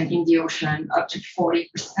phytoplankton in the ocean up to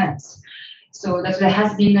 40%. So that there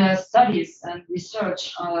has been studies and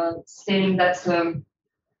research saying that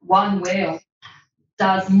one whale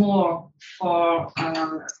does more for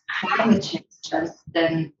climate change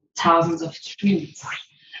than thousands of trees.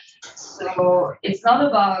 So it's not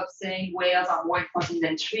about saying whales are more important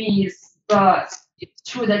than trees, but it's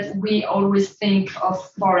true that we always think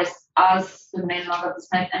of forests as the main lung of the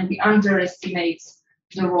planet, and we underestimate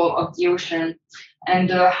the role of the ocean. And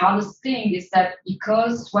the hardest thing is that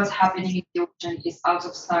because what's happening in the ocean is out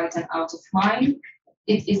of sight and out of mind,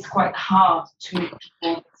 it is quite hard to make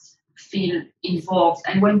people feel involved.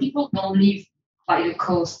 And when people don't live by the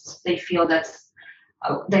coast, they feel that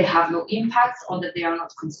they have no impact or that they are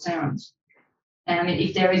not concerned. And I mean,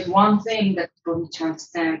 if there is one thing that people need to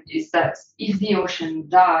understand is that if the ocean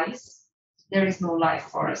dies, there is no life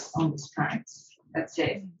for us on this planet. That's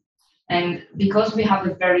it. And because we have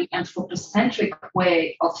a very anthropocentric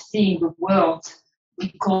way of seeing the world,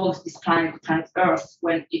 we call this planet Earth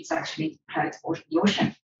when it's actually planet the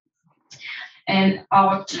ocean. And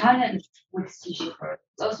our challenge with Sea Shepherd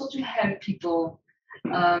is also to help people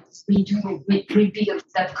rebuild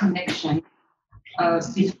that connection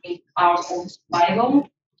between our own survival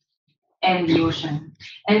and the ocean.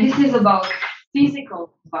 And this is about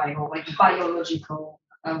physical survival, like biological,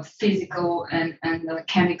 physical and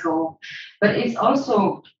chemical, but it's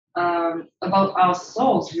also about our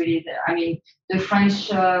souls, really. I mean, the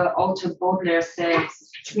French author Baudelaire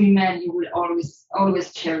says, "Three men you will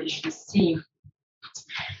always cherish the sea."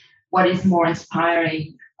 What is more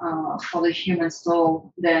inspiring for the human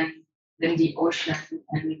soul than the ocean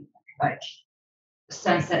and like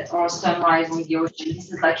sunset or sunrise on the ocean?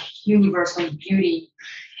 This is like universal beauty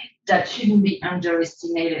that shouldn't be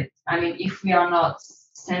underestimated. I mean, if we are not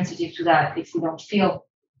sensitive to that, if we don't feel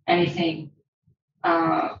anything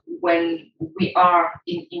when we are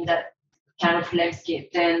in that kind of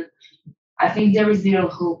landscape, then I think there is little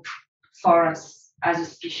hope for us as a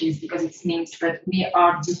species, because it means that we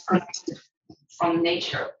are disconnected from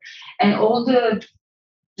nature. And all the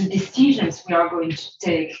decisions we are going to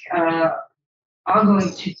take are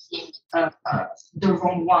going to be the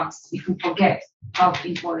wrong ones if we forget how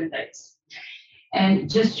important that is. And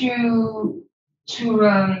just to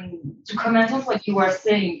comment on what you were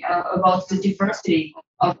saying about the diversity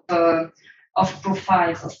of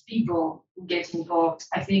profiles of people who get involved,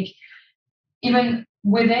 I think even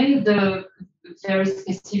within the very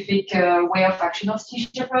specific way of action of Sea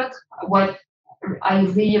Shepherd, what I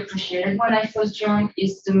really appreciated when I first joined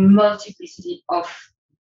is the multiplicity of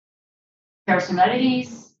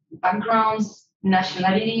personalities, backgrounds,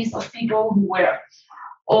 nationalities of people who were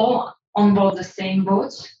all on board the same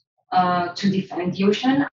boat to defend the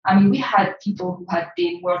ocean. I mean, we had people who had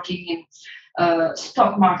been working in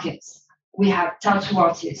stock markets, we had tattoo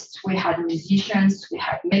artists, we had musicians, we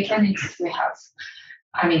had mechanics, we have,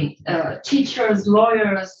 teachers,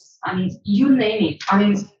 lawyers, you name it. I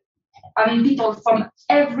mean, people from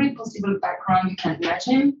every possible background you can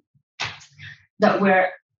imagine that were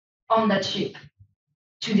on that ship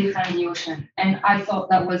to defend the ocean. And I thought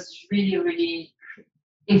that was really, really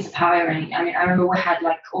inspiring. I mean, I remember we had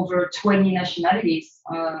like over 20 nationalities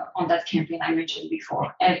on that campaign I mentioned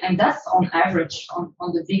before. And that's on average on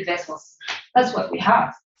the big vessels. That's what we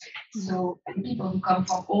have. So, and people who come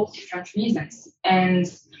from all different reasons. And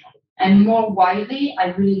more widely, I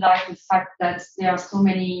really like the fact that there are so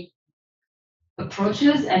many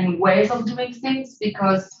approaches and ways of doing things,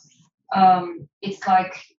 because it's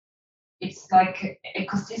like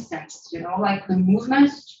ecosystems, like the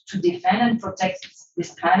movement to defend and protect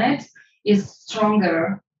this planet is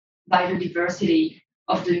stronger by the diversity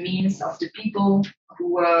of the means of the people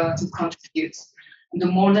who contribute. The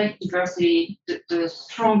more diversity, the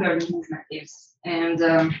stronger the movement is, and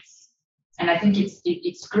I think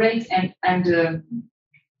it's great. And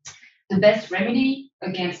the best remedy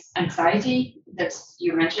against anxiety that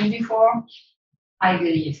you mentioned before, I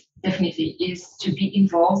believe, definitely, is to be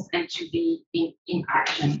involved and to be in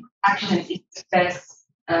action. Action is the best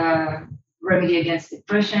remedy against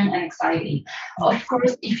depression and anxiety. Of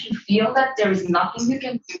course, if you feel that there is nothing you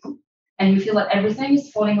can do and you feel that everything is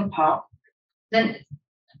falling apart, then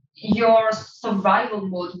your survival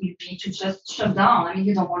mode will be to just shut down. I mean,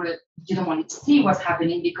 you don't want to see what's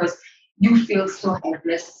happening because you feel so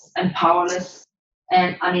helpless and powerless.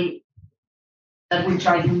 And I mean, that will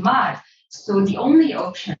drive you mad. So the only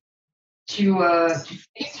option to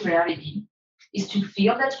face reality is to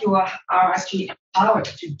feel that you are actually empowered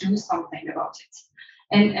to do something about it.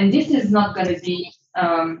 And this is not going to be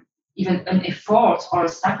even an effort or a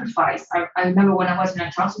sacrifice. I remember when I was in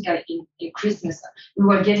Antarctica in Christmas, we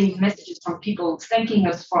were getting messages from people thanking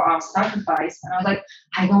us for our sacrifice. And I was like,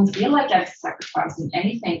 I don't feel like I'm sacrificing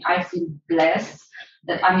anything. I feel blessed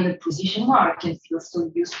that I'm in a position where I can feel so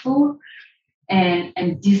useful.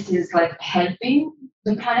 And this is like helping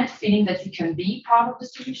the planet, feeling that you can be part of the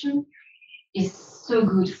solution is so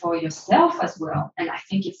good for yourself as well. And I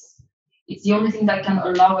think it's the only thing that can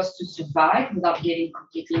allow us to survive without getting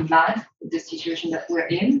completely mad with the situation that we're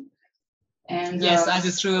in. And yes, either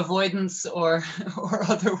through avoidance or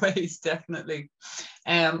other ways, definitely.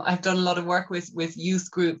 I've done a lot of work with youth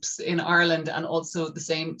groups in Ireland, and also the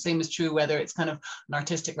same is true whether it's kind of an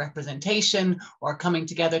artistic representation or coming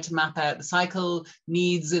together to map out the cycle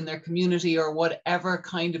needs in their community or whatever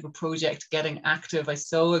kind of a project. Getting active, I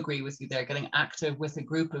so agree with you there, getting active with a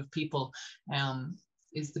group of people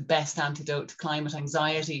is the best antidote to climate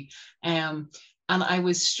anxiety. And I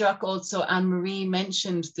was struck also, Anja Murray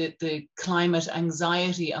mentioned the climate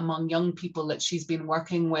anxiety among young people that she's been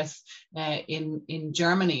working with in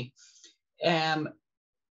Germany.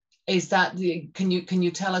 Is that can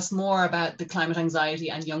you tell us more about the climate anxiety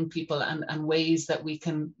and young people and ways that we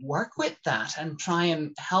can work with that and try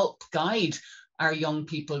and help guide our young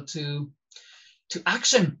people to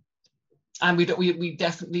action? And we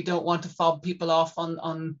definitely don't want to fob people off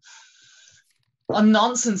on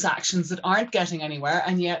nonsense actions that aren't getting anywhere,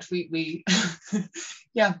 and yet we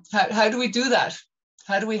yeah, how do we do that?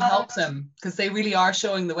 How do we help them? Because they really are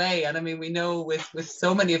showing the way. And I mean, we know with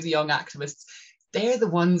so many of the young activists, they're the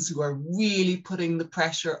ones who are really putting the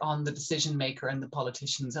pressure on the decision maker and the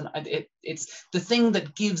politicians. And it's the thing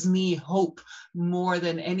that gives me hope more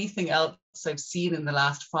than anything else I've seen in the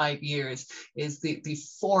last 5 years is the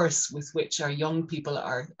force with which our young people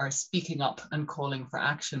are speaking up and calling for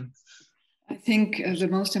action. I think the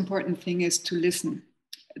most important thing is to listen.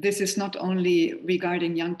 This is not only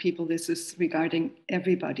regarding young people, this is regarding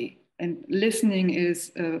everybody. And listening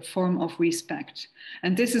is a form of respect.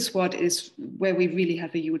 And this is where we really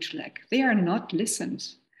have a huge lack. They are not listened,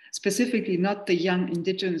 specifically not the young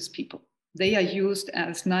indigenous people. They are used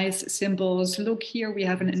as nice symbols. Look here, we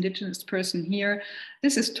have an indigenous person here.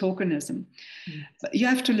 This is tokenism. But you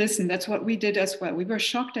have to listen. That's what we did as well. We were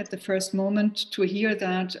shocked at the first moment to hear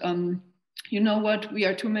that, you know what, we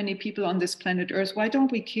are too many people on this planet Earth. Why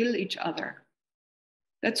don't we kill each other?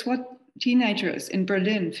 That's what teenagers in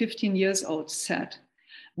Berlin, 15 years old, said.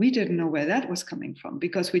 We didn't know where that was coming from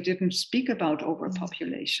because we didn't speak about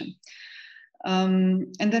overpopulation.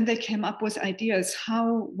 And then they came up with ideas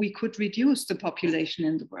how we could reduce the population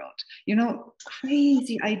in the world. You know,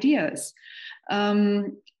 crazy ideas.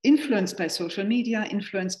 Influenced by social media,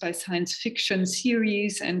 influenced by science fiction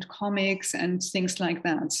series and comics and things like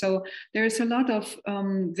that. So there's a lot of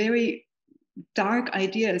very dark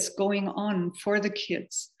ideas going on for the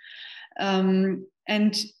kids. And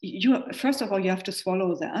first of all, you have to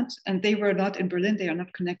swallow that. And they were not in Berlin, they are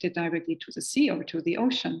not connected directly to the sea or to the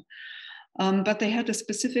ocean. But they had a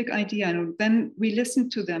specific idea, and then we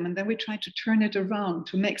listened to them, and then we tried to turn it around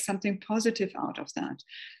to make something positive out of that.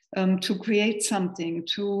 To create something,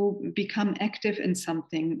 to become active in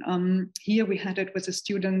something. Here we had it with the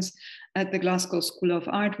students at the Glasgow School of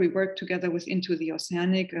Art. We worked together with Into the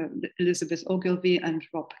Oceanic, Elizabeth Ogilvie and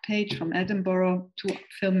Rob Page from Edinburgh, 2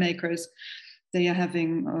 filmmakers. They are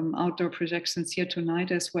having outdoor projections here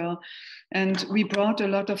tonight as well. And we brought a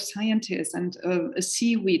lot of scientists and a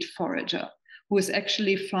seaweed forager who is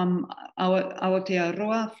actually from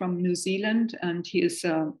Aotearoa from New Zealand, and he is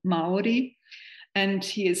a Maori. And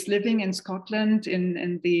he is living in Scotland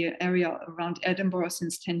in the area around Edinburgh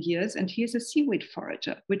since 10 years. And he is a seaweed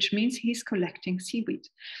forager, which means he's collecting seaweed.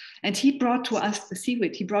 And he brought to us the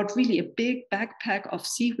seaweed. He brought really a big backpack of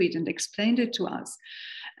seaweed and explained it to us.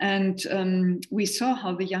 And we saw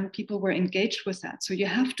how the young people were engaged with that. So you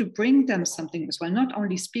have to bring them something as well, not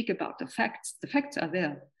only speak about the facts are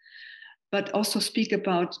there, but also speak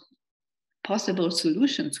about possible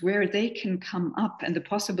solutions where they can come up. And the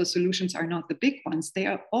possible solutions are not the big ones. They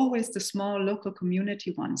are always the small local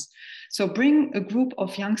community ones. So bring a group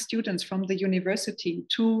of young students from the university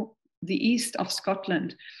to the east of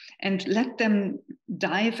Scotland and let them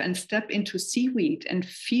dive and step into seaweed and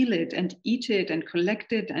feel it and eat it and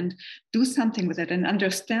collect it and do something with it, and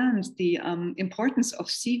understand the importance of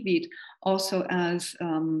seaweed also as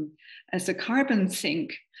a carbon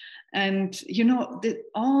sink. And, you know,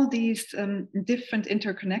 all these different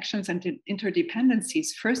interconnections and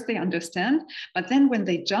interdependencies, first they understand, but then when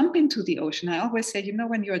they jump into the ocean, I always say, you know,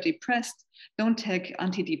 when you're depressed, don't take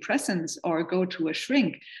antidepressants or go to a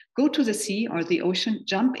shrink. Go to the sea or the ocean,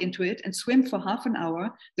 jump into it and swim for half an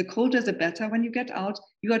hour. The colder, the better. When you get out,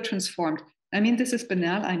 you are transformed. I mean, this is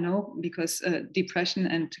banal, I know, because depression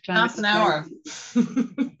and climate half an hour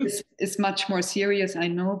is much more serious, I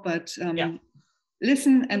know, but yeah.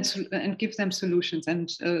 Listen and give them solutions and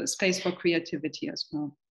space for creativity as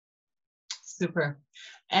well. Super.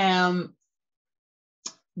 I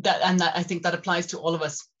think that applies to all of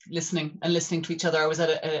us listening to each other. I was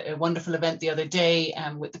at a wonderful event the other day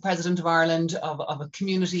with the President of Ireland of a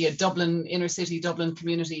community, a Dublin, inner city Dublin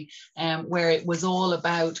community, where it was all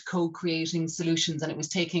about co-creating solutions, and it was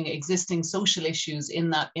taking existing social issues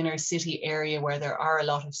in that inner city area where there are a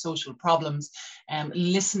lot of social problems,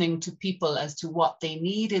 listening to people as to what they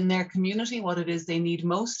need in their community, what it is they need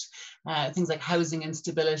most. Things like housing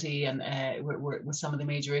instability and were some of the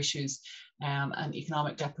major issues, and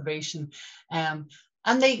economic deprivation.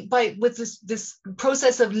 And with this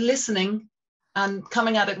process of listening and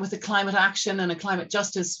coming at it with a climate action and a climate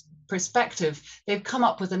justice perspective, they've come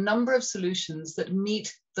up with a number of solutions that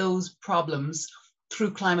meet those problems through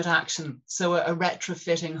climate action. So a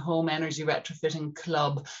retrofitting home energy retrofitting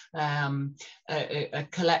club, a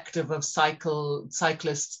collective of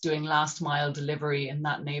cyclists doing last mile delivery in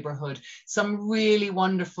that neighborhood, some really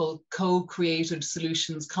wonderful co-created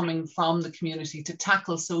solutions coming from the community to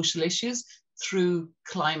tackle social issues through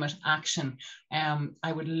climate action.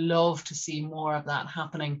 I would love to see more of that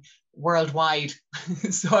happening worldwide.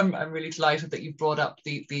 So I'm really delighted that you brought up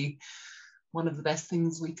the one of the best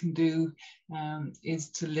things we can do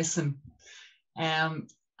is to listen. I'm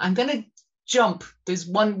going to jump. There's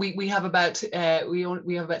one we have about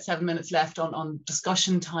we have about 7 minutes left on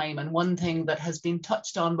discussion time, and one thing that has been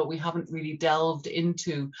touched on but we haven't really delved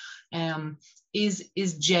into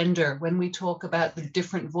is gender. When we talk about the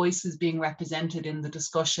different voices being represented in the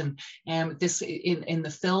discussion, this in the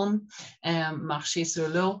film Marcher sur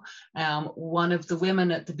l'eau, one of the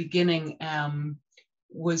women at the beginning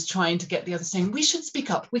was trying to get the other saying, we should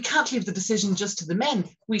speak up. We can't leave the decision just to the men.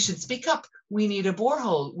 We should speak up. We need a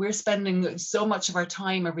borehole. We're spending so much of our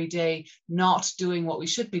time every day not doing what we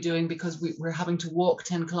should be doing because we're having to walk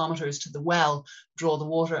 10 kilometers to the well, draw the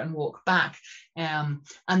water and walk back. And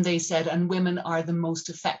they said, and women are the most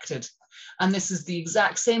affected. And this is the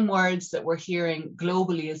exact same words that we're hearing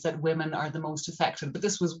globally, is that women are the most affected. But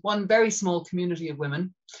this was one very small community of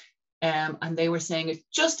women. And they were saying it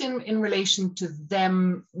just in relation to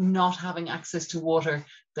them not having access to water,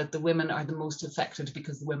 that the women are the most affected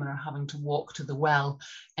because the women are having to walk to the well.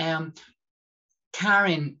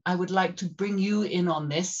 Karin, I would like to bring you in on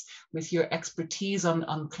this with your expertise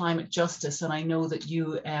on climate justice. And I know that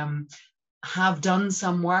you have done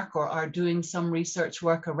some work or are doing some research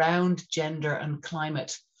work around gender and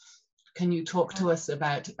climate. Can you talk to us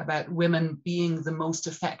about women being the most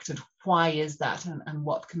affected? Why is that, and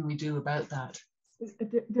what can we do about that?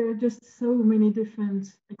 There are just so many different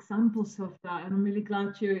examples of that, and I'm really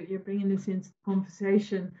glad you're bringing this into the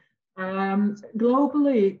conversation.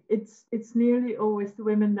 Globally, it's nearly always the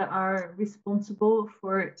women that are responsible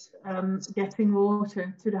for getting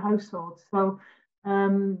water to the household. So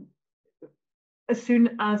as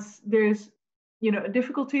soon as there's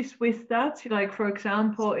difficulties with that, like for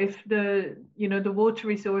example, if the water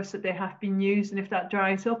resource that they have been using, if that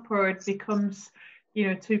dries up or it becomes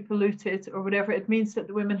too polluted or whatever, it means that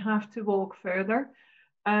the women have to walk further,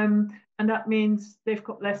 and that means they've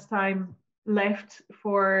got less time left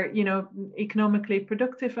for economically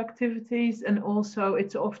productive activities. And also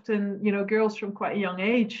it's often girls from quite a young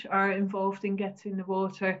age are involved in getting the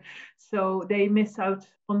water, so they miss out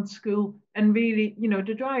on school. And really,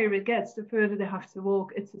 the drier it gets, the further they have to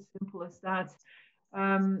walk. It's as simple as that.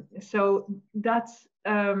 So that's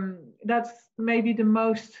maybe the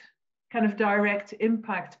most kind of direct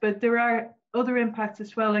impact, but there are other impacts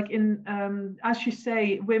as well. Like as you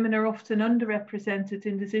say, women are often underrepresented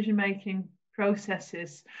in decision-making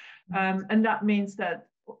processes. And that means that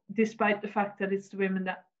despite the fact that it's the women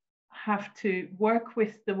that have to work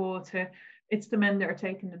with the water, it's the men that are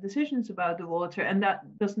taking the decisions about the water. And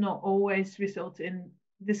that does not always result in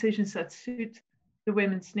decisions that suit the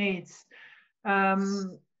women's needs.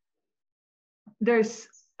 There's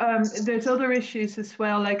other issues as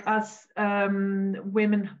well, like as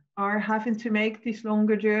women are having to make these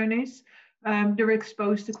longer journeys, they're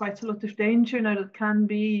exposed to quite a lot of danger. Now, that can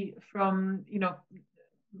be from, you know,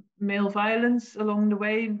 male violence along the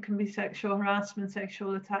way, and can be sexual harassment,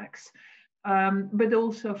 sexual attacks, but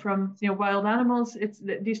also from, you know, wild animals.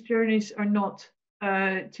 These journeys are not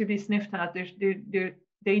to be sniffed at. They're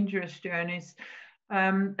dangerous journeys.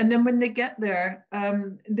 And then when they get there,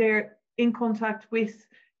 they're in contact with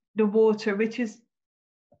the water, which is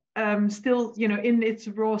still, you know, in its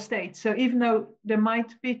raw state. So even though there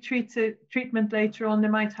might be treatment later on, they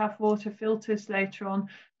might have water filters later on,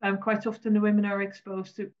 quite often the women are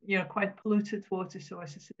exposed to, you know, quite polluted water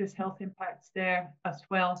sources. So there's health impacts there as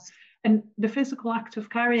well. And the physical act of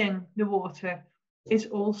carrying the water is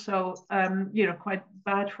also, you know, quite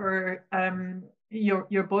bad for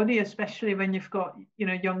your body, especially when you've got, you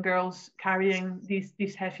know, young girls carrying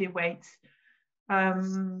these heavy weights.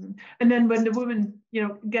 And then when the woman, you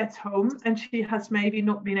know, gets home and she has maybe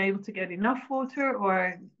not been able to get enough water,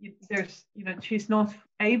 or there's, you know, she's not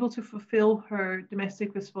able to fulfill her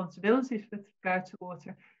domestic responsibilities with regard to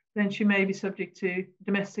water, then she may be subject to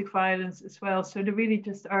domestic violence as well. So there really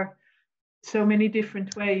just are so many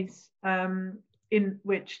different ways in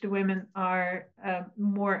which the women are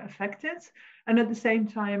more affected. And at the same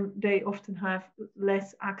time, they often have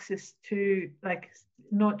less access to, like,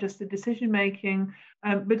 not just the decision making,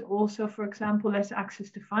 but also, for example, less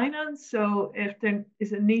access to finance. So if there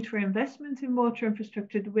is a need for investment in water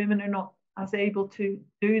infrastructure, the women are not as able to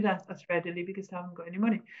do that as readily because they haven't got any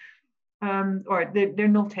money. Or they're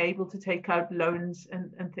not able to take out loans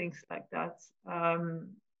and things like that,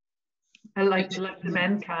 like the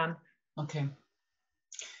men can. Okay.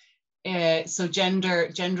 So gender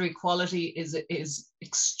equality is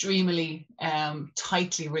extremely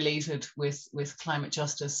tightly related with climate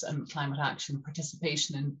justice and climate action,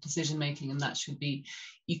 participation in decision making, and that should be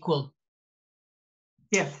equal.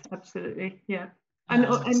 Yes, absolutely. Yeah,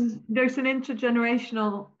 and there's an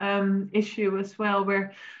intergenerational issue as well,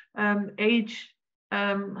 where age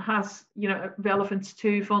has, you know, relevance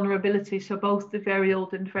to vulnerability. So both the very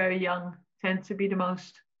old and very young tend to be the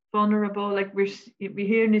most vulnerable. Like we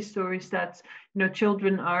hear in these stories that, you know,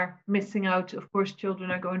 children are missing out. Of course,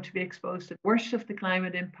 children are going to be exposed to the worst of the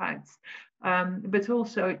climate impacts, but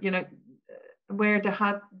also, you know, where there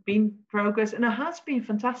had been progress, and it has been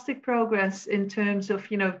fantastic progress in terms of,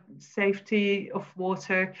 you know, safety of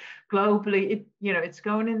water globally. You know, it's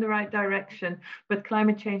going in the right direction, but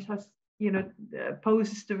climate change has, you know,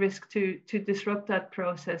 poses the risk to disrupt that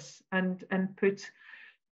process and put,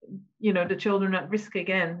 you know, the children at risk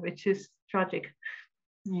again, which is tragic.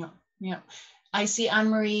 Yeah. I see Anne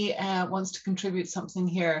Marie wants to contribute something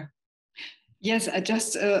here. Yes,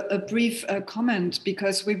 just a brief comment,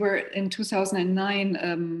 because we were in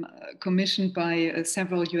 2009 commissioned by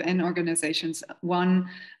several UN organizations. One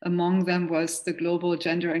among them was the Global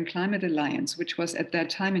Gender and Climate Alliance, which was at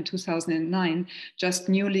that time in 2009 just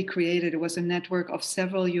newly created. It was a network of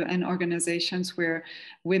several UN organizations where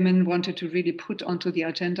women wanted to really put onto the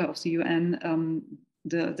agenda of the UN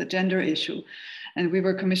the gender issue. And we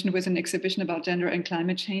were commissioned with an exhibition about gender and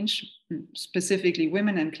climate change, specifically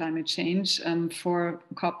women and climate change, for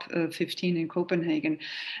COP15 in Copenhagen.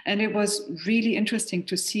 And it was really interesting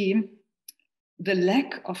to see the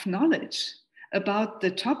lack of knowledge about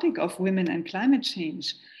the topic of women and climate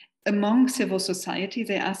change. Among civil society,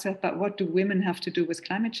 they asked us, but what do women have to do with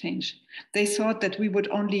climate change? They thought that we would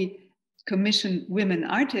only commission women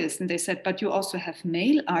artists, and they said, but you also have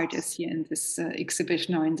male artists here in this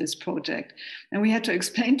exhibition or in this project. And we had to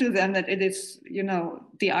explain to them that it is, you know,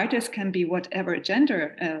 the artist can be whatever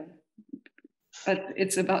gender, but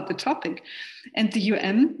it's about the topic. And the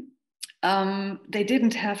UN, they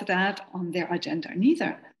didn't have that on their agenda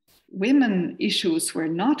neither. Women issues were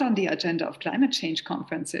not on the agenda of climate change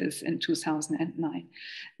conferences in 2009.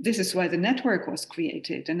 This is why the network was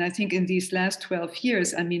created. And I think in these last 12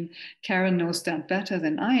 years, I mean, Karin knows that better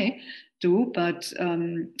than I do, but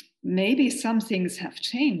maybe some things have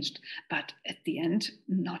changed, but at the end,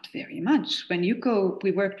 not very much. When you go,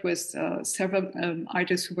 we worked with several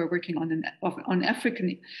artists who were working on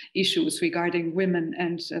African issues regarding women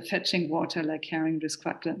and fetching water, like carrying this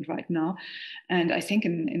Scotland right now. And I think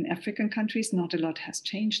in African countries, not a lot has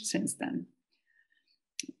changed since then.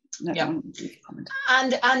 Yeah,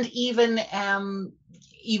 and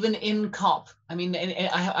even in COP, I mean,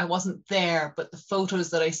 I wasn't there, but the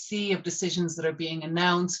photos that I see of decisions that are being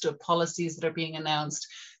announced, or policies that are being announced,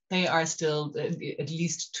 they are still at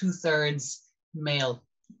least 2/3 male,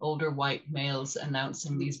 older white males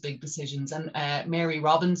announcing these big decisions. And Mary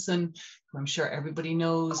Robinson, who I'm sure everybody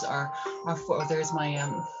knows, there's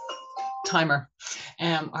my timer.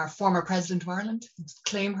 Our former president of Ireland,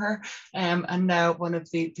 claim her, and now one of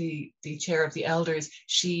the chair of the elders,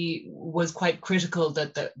 she was quite critical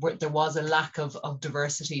that there was a lack of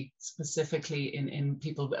diversity, specifically in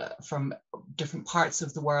people from different parts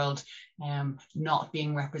of the world not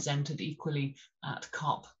being represented equally at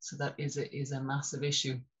COP. So that is a massive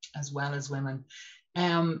issue, as well as women.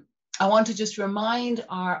 I want to just remind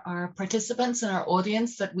our participants and our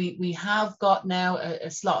audience that we have got now a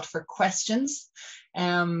slot for questions.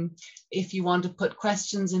 If you want to put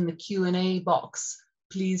questions in the Q&A box,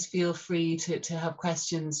 please feel free to have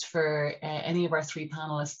questions for any of our three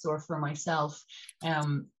panelists or for myself.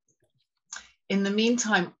 In the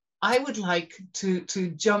meantime, I would like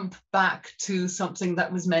to jump back to something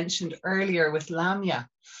that was mentioned earlier with Lamya.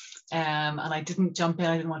 And I didn't jump in,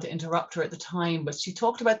 I didn't want to interrupt her at the time, but she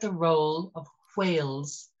talked about the role of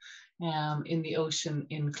whales in the ocean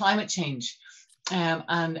in climate change. And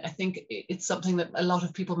I think it's something that a lot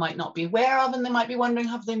of people might not be aware of, and they might be wondering,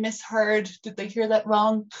 have they misheard? Did they hear that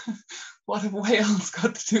wrong? What have whales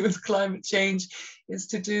got to do with climate change? Is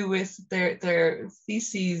to do with their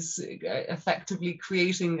feces effectively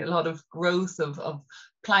creating a lot of growth of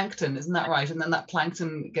plankton, isn't that right? And then that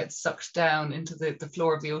plankton gets sucked down into the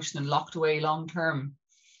floor of the ocean and locked away long term.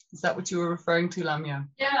 Is that what you were referring to, Lamya?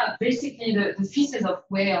 Yeah, basically the feces of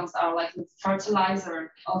whales are like the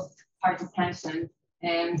fertilizer of phytoplankton,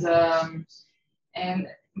 and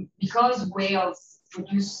because whales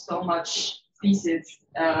produce so much feces,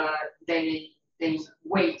 they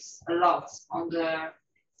wait a lot on the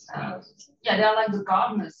they're like the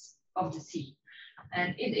gardeners of the sea.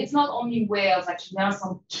 And it's not only whales, actually, there are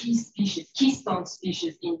some keystone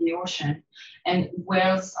species in the ocean, and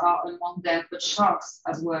whales are among them, but sharks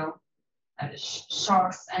as well.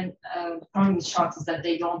 Sharks, and the problem with sharks is that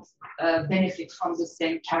they don't benefit from the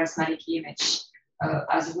same charismatic image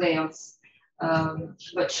as whales.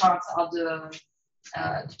 But sharks are the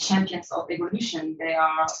champions of evolution. They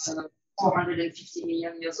are 450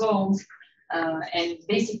 million years old. And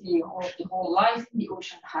basically, the whole life in the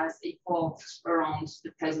ocean has evolved around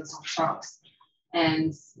the presence of sharks,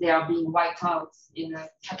 and they are being wiped out in a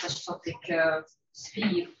catastrophic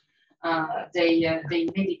speed. They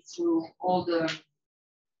made it through all the.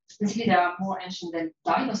 Basically, they are more ancient than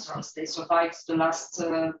dinosaurs. They survived the last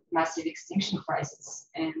massive extinction crisis,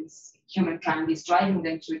 and humankind is driving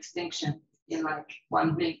them to extinction in like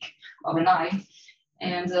one blink of an eye.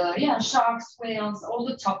 And sharks, whales, all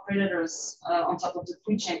the top predators on top of the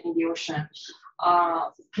food chain in the ocean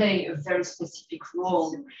play a very specific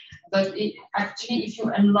role. But actually, if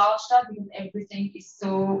you enlarge that, because everything is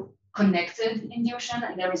so connected in the ocean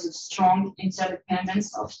and there is a strong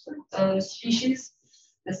interdependence of species,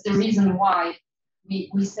 that's the reason why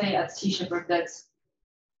we say at Sea Shepherd that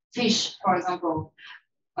fish, for example,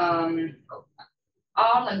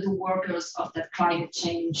 are like the workers of that climate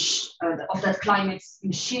change, of that climate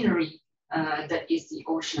machinery that is the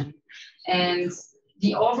ocean. And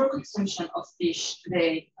the overconsumption of fish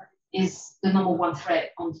today is the #1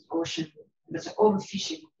 threat on the ocean. That's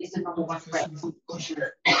overfishing is the #1 threat on the ocean.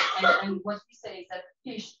 And what we say is that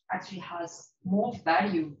fish actually has more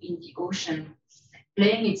value in the ocean,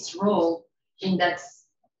 playing its role in that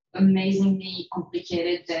amazingly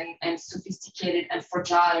complicated and sophisticated and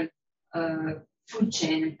fragile food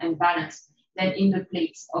chain and balance than in the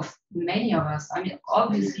plates of many of us. I mean,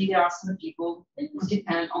 obviously there are some people who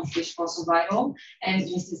depend on fish for survival, and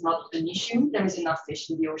this is not an issue. There is enough fish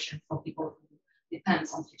in the ocean for people who depend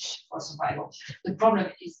on fish for survival. The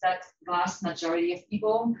problem is that vast majority of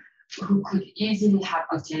people who could easily have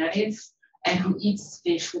alternatives and who eats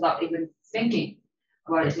fish without even thinking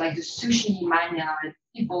about it, like the sushi mania, and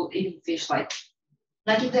people eating fish like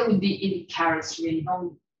if they would be eating carrots, really,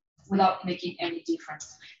 without making any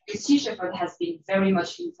difference. The Sea Shepherd has been very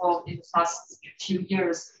much involved in the past few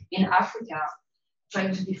years in Africa,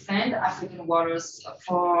 trying to defend African waters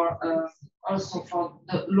for also for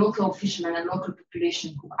the local fishermen and local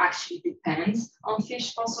population who actually depends on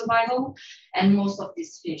fish for survival. And most of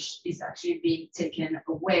this fish is actually being taken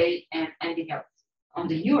away and ending up on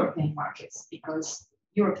the European markets, because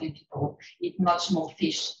European people eat much more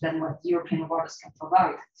fish than what European waters can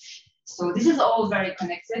provide. So this is all very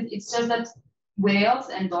connected. It's just that whales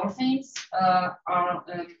and dolphins are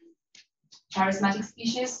charismatic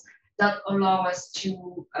species that allow us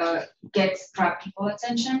to grab people's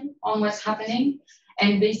attention on what's happening.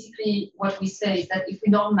 And basically what we say is that if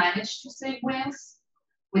we don't manage to save whales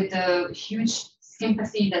with the huge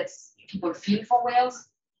sympathy that people feel for whales,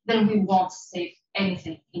 then we won't save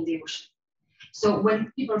anything in the ocean. So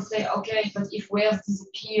when people say, okay, but if whales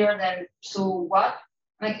disappear, then so what?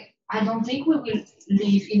 Like, I don't think we will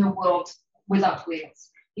live in a world without whales,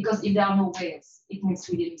 because if there are no whales, it means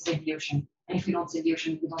we didn't save the ocean. And if we don't save the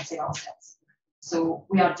ocean, we don't save ourselves. So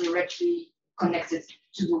we are directly connected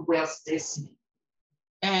to the whale's destiny.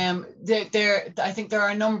 I think there are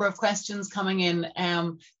a number of questions coming in.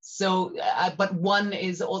 But one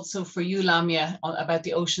is also for you, Lamya, about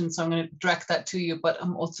the ocean. So I'm going to direct that to you. But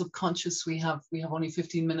I'm also conscious we have only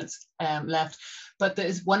 15 minutes left. But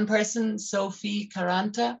there's one person, Sophie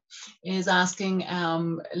Caranta, is asking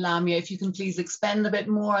Lamya if you can please expand a bit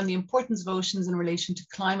more on the importance of oceans in relation to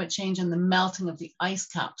climate change and the melting of the ice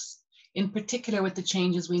caps, in particular with the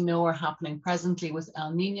changes we know are happening presently with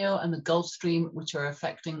El Nino and the Gulf Stream, which are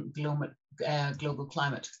affecting global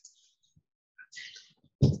climate.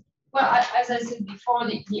 Well, as I said before,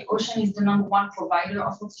 the ocean is the #1 provider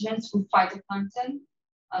of oxygen through phytoplankton,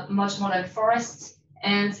 much more than forests.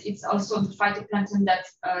 And it's also the phytoplankton that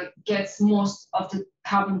gets most of the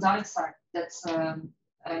carbon dioxide that's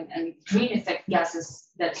and green effect gases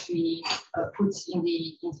that we put in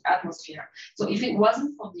the atmosphere. So if it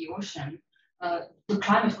wasn't for the ocean, the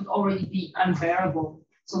climate would already be unbearable.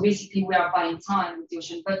 So basically we are buying time with the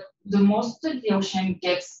ocean, but the most the ocean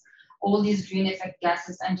gets all these green effect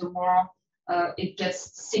gases, and the more it gets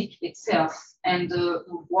sick itself, and the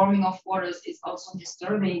warming of waters is also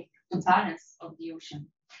disturbing the balance of the ocean.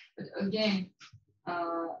 But again,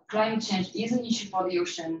 climate change is an issue for the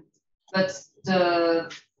ocean, but the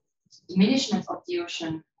diminishment of the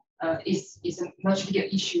ocean is a much bigger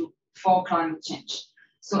issue for climate change.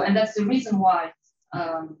 So, and that's the reason why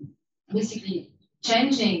basically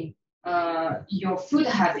changing your food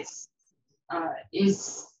habits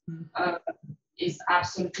is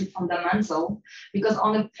absolutely fundamental, because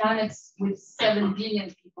on a planet with 7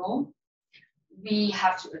 billion people, we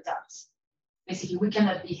have to adapt. Basically, we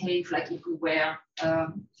cannot behave like if we were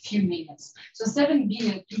few millions. So 7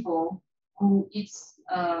 billion people who eat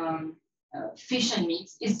fish and meat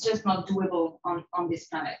is just not doable on this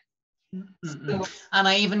planet. So, and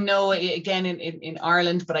I even know, again, in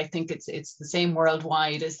Ireland, but I think it's the same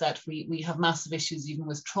worldwide, is that we have massive issues even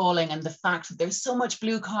with trawling, and the fact that there's so much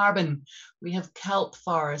blue carbon. We have kelp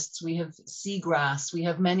forests, we have seagrass, we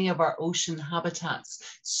have many of our ocean habitats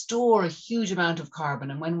store a huge amount of carbon,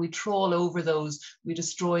 and when we trawl over those, we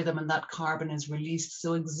destroy them and that carbon is released.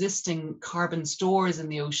 So existing carbon stores in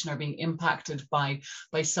the ocean are being impacted by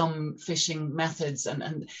some fishing methods,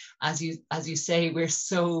 and as you say,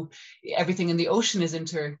 everything in the ocean is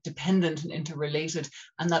interdependent and interrelated,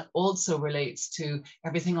 and that also relates to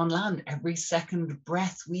everything on land. Every second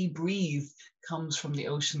breath we breathe comes from the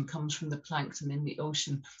ocean, comes from the plankton in the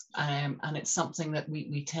ocean, and it's something that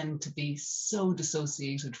we tend to be so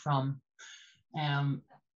dissociated from.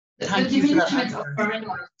 the diminishment of marine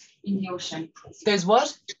life in the ocean. There's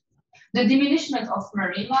what? The diminishment of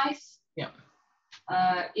marine life, yeah,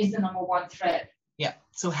 is the #1 threat. Yeah,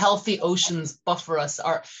 so healthy oceans buffer us.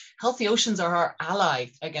 Healthy oceans are our ally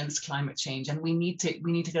against climate change, and we need to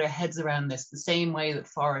get our heads around this the same way that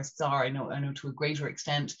forests are. I know to a greater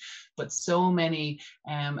extent, but so many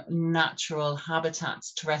natural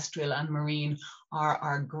habitats, terrestrial and marine, are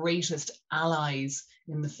our greatest allies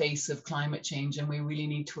in the face of climate change, and we really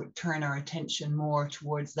need to turn our attention more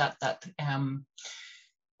towards that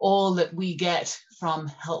all that we get from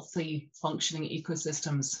healthy functioning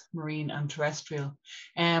ecosystems, marine and terrestrial.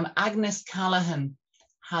 Agnes Callahan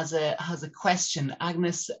has a question.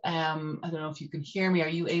 Agnes, I don't know if you can hear me. Are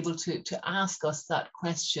you able to ask us that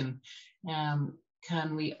question?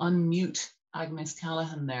 Can we unmute Agnes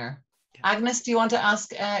Callahan there? Agnes, do you want to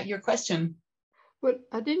ask your question? Well,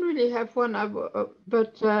 I didn't really have one,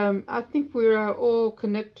 but I think we are all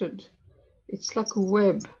connected. It's like a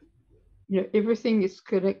web. You know, everything is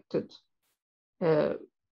connected. That's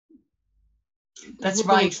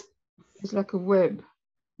right. It's like a web.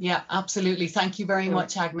 Yeah, absolutely. Thank you very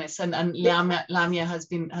much, Agnes. And Lamya has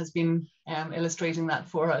been illustrating that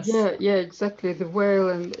for us. Yeah, exactly. The whale,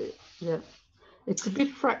 and yeah, it's a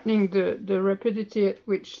bit frightening, the rapidity at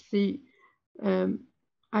which the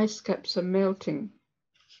ice caps are melting.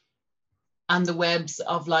 And the webs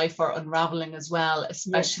of life are unraveling as well,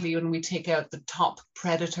 especially when we take out the top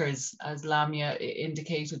predators, as Lamya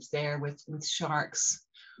indicated there with sharks.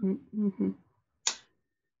 Mm-hmm.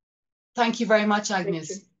 Thank you very much,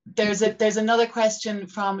 Agnes. There's another question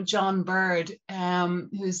from John Bird,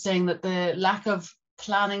 who's saying that the lack of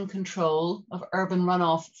planning control of urban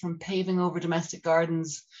runoff from paving over domestic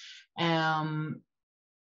gardens, the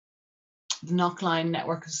Knockline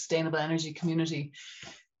Network of Sustainable Energy Community,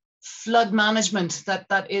 Flood management,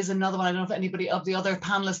 that is another one. I don't know if anybody of the other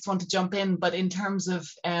panelists want to jump in, but in terms of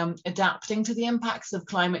adapting to the impacts of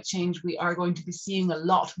climate change, we are going to be seeing a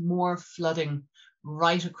lot more flooding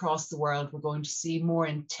right across the world. We're going to see more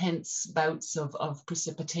intense bouts of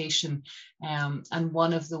precipitation. And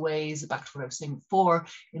one of the ways, back to what I was saying before,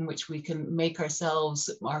 in which we can make ourselves,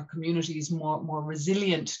 our communities more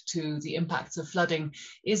resilient to the impacts of flooding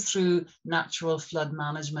is through natural flood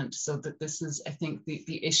management. So that this is, I think,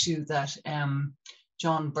 the issue that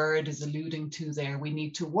John Bird is alluding to there. We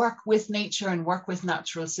need to work with nature and work with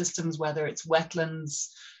natural systems, whether it's wetlands,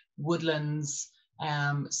 woodlands,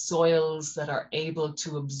 soils that are able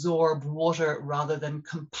to absorb water rather than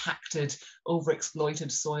compacted,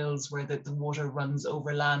 overexploited soils where the water runs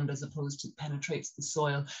over land as opposed to penetrates the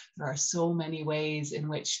soil. There are so many ways in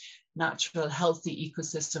which natural healthy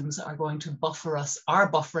ecosystems are going to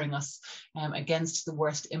buffering us against the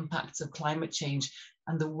worst impacts of climate change.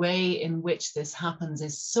 And the way in which this happens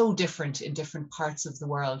is so different in different parts of the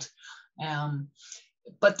world.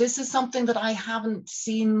 But this is something that I haven't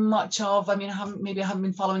seen much of. I mean, maybe I haven't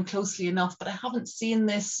been following closely enough, but I haven't seen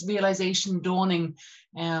this realization dawning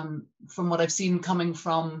from what I've seen coming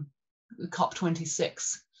from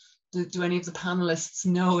COP26. Do any of the panelists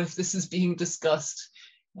know if this is being discussed,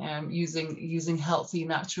 using healthy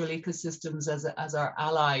natural ecosystems as our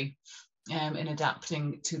ally in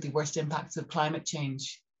adapting to the worst impacts of climate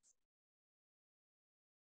change?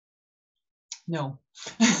 No,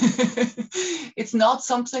 it's not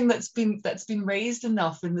something that's been raised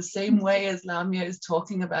enough in the same way as Lamya is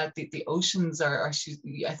talking about the oceans are. I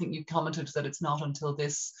think you commented that it's not until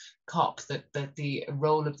this COP that the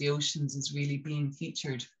role of the oceans is really being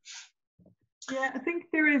featured. Yeah, I think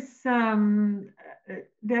there is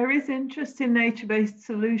interest in nature-based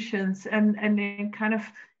solutions and in kind of,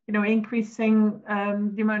 you know, increasing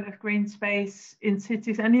the amount of green space in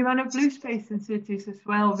cities and the amount of blue space in cities as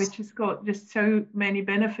well, which has got just so many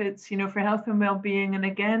benefits, you know, for health and well-being, and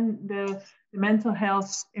again the mental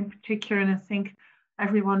health in particular. And I think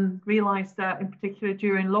everyone realized that in particular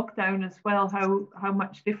during lockdown as well, how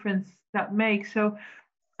much difference that makes. So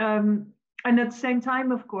and at the same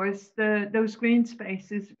time, of course, those green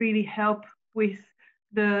spaces really help with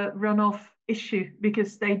the runoff issue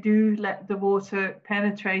because they do let the water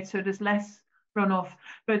penetrate, so there's less runoff.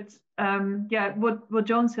 But yeah, what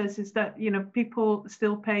John says is that, you know, people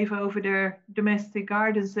still pave over their domestic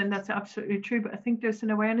gardens, and that's absolutely true. But I think there's an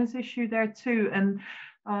awareness issue there too, and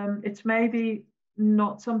it's maybe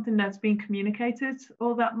not something that's been communicated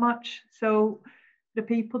all that much. So the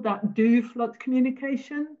people that do flood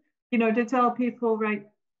communication, you know, they tell people, right,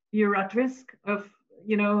 you're at risk of,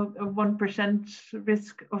 you know, a 1%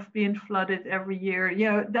 risk of being flooded every year. You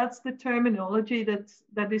know, that's the terminology that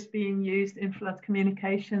is being used in flood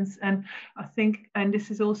communications. And I think, and this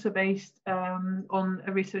is also based on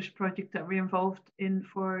a research project that we're involved in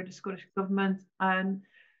for the Scottish Government, and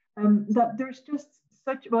that there's just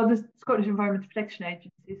such, well, the Scottish Environment Protection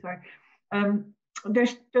Agency, sorry,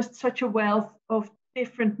 there's just such a wealth of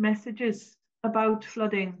different messages about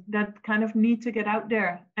flooding that kind of need to get out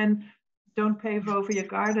there. And don't pave over your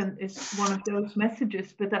garden is one of those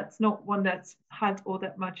messages, but that's not one that's had all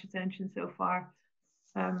that much attention so far.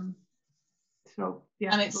 So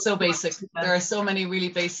yeah, and it's so basic. There are so many really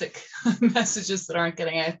basic messages that aren't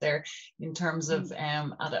getting out there in terms of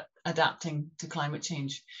adapting to climate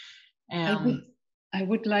change. I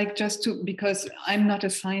would like just to, because I'm not a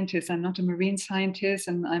scientist, I'm not a marine scientist,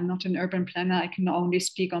 and I'm not an urban planner. I can only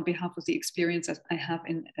speak on behalf of the experiences I had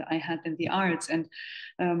in the arts. And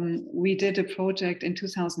we did a project in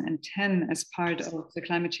 2010 as part of the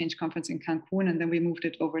climate change conference in Cancun, and then we moved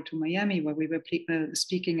it over to Miami, where we were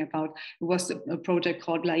speaking about, it was a project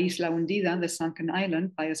called La Isla Hundida, the Sunken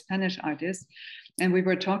Island, by a Spanish artist. And we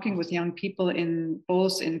were talking with young people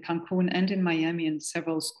both in Cancun and in Miami in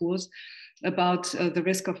several schools about the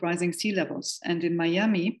risk of rising sea levels. And in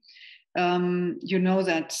Miami, you know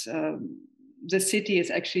that the city is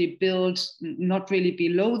actually built not really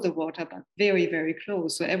below the water, but very, very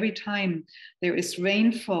close. So every time there is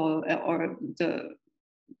rainfall or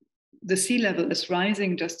the sea level is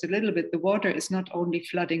rising just a little bit, the water is not only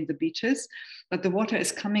flooding the beaches, but the water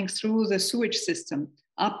is coming through the sewage system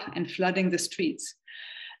up and flooding the streets.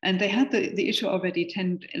 And they had the issue already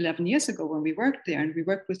 10, 11 years ago when we worked there, and we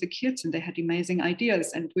worked with the kids, and they had amazing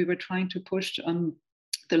ideas, and we were trying to push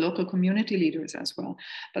the local community leaders as well.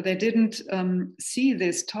 But they didn't see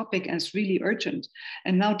this topic as really urgent.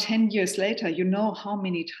 And now 10 years later, you know how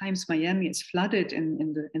many times Miami is flooded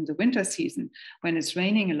in the winter season when it's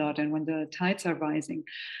raining a lot and when the tides are rising.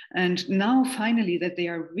 And now finally that they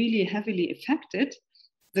are really heavily affected,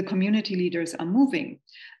 the community leaders are moving.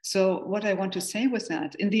 So what I want to say with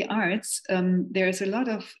that, in the arts, there is a lot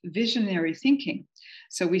of visionary thinking.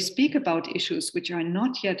 So we speak about issues which are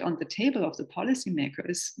not yet on the table of the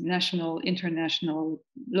policymakers, national, international,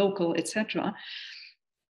 local, etc.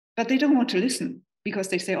 But they don't want to listen because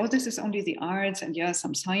they say, oh, this is only the arts and yeah,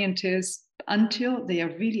 some scientists, until they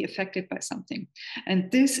are really affected by something.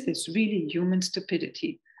 And this is really human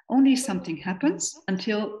stupidity. Only something happens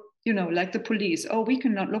until, you know, like the police, oh, we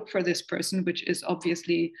cannot look for this person, which is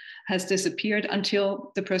obviously has disappeared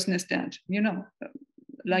until the person is dead, you know,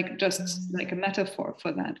 like just like a metaphor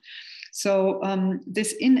for that. So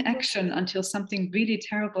this inaction until something really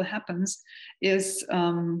terrible happens is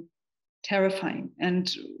terrifying.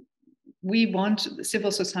 And we want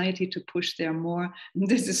civil society to push there more.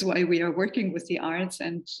 This is why we are working with the arts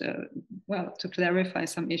and, well, to clarify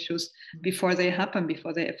some issues before they happen,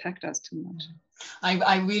 before they affect us too much.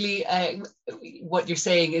 I really, what you're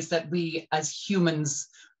saying is that we as humans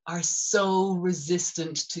are so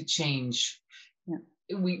resistant to change. Yeah.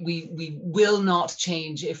 We will not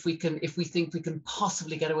change if we think we can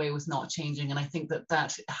possibly get away with not changing. And I think that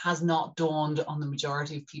that has not dawned on the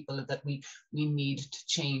majority of people, that we need to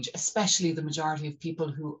change, especially the majority of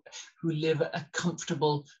people who live a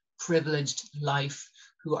comfortable, privileged life,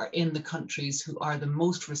 who are in the countries who are the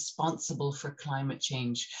most responsible for climate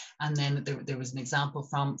change. And then there was an example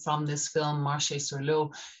from this film, Marché sur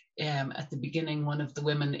l'eau. At the beginning, one of the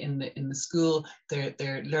women in the school,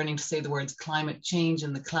 they're learning to say the words climate change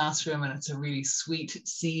in the classroom, and it's a really sweet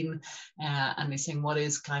scene. And they're saying, what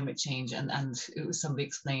is climate change? And somebody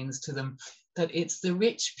explains to them that it's the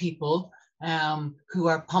rich people who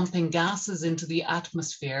are pumping gases into the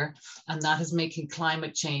atmosphere, and that is making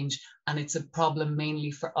climate change. And it's a problem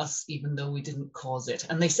mainly for us, even though we didn't cause it.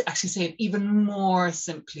 And they actually say it even more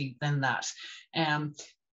simply than that.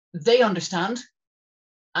 They understand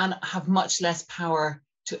and have much less power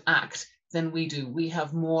to act than we do. We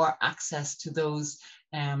have more access to those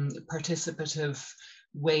participative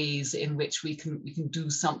ways in which we can do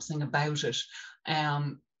something about it.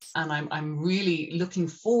 And I'm really looking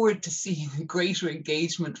forward to seeing greater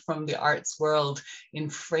engagement from the arts world in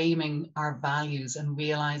framing our values and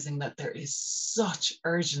realizing that there is such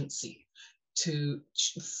urgency to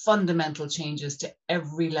fundamental changes to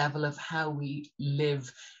every level of how we live,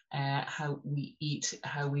 how we eat,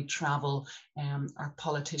 how we travel. Our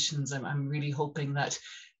politicians, I'm really hoping that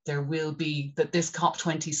there will be, that this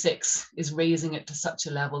COP26 is raising it to such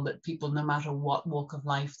a level that people, no matter what walk of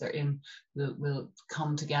life they're in, will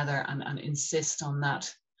come together and insist on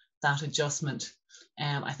that adjustment.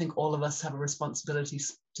 I think all of us have a responsibility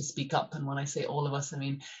to speak up. And when I say all of us, I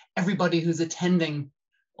mean everybody who's attending,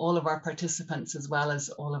 all of our participants, as well as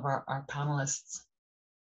all of our panelists.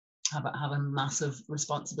 Have a massive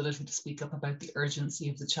responsibility to speak up about the urgency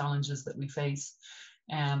of the challenges that we face.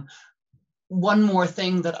 One more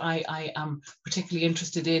thing that I am particularly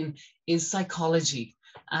interested in is psychology,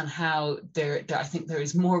 and how I think there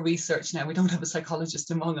is more research now. We don't have a psychologist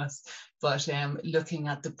among us, but looking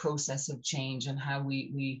at the process of change and how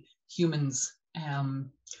we humans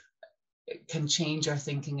can change our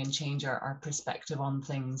thinking and change our perspective on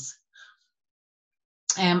things.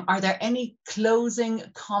 Are there any closing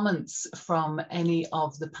comments from any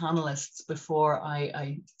of the panelists before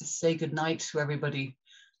I say goodnight to everybody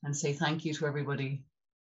and say thank you to everybody?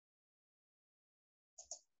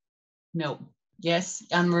 No. Yes,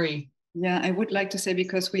 Anja Murray. Yeah, I would like to say,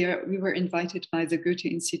 because we were invited by the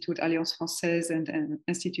Goethe-Institut, Alliance Française and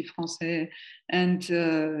Institut Français and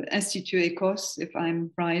Institut Ecosse, if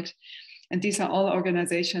I'm right. And these are all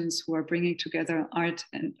organizations who are bringing together art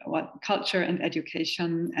and culture and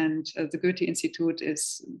education. And the Goethe-Institut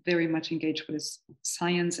is very much engaged with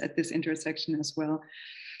science at this intersection as well.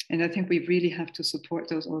 And I think we really have to support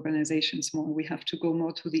those organizations more. We have to go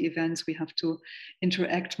more to the events. We have to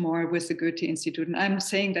interact more with the Goethe-Institut. And I'm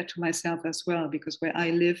saying that to myself as well, because where I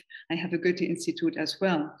live, I have a Goethe-Institut as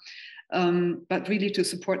well. But really to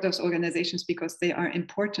support those organizations, because they are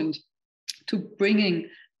important to bringing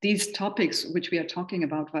these topics, which we are talking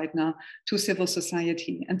about right now, to civil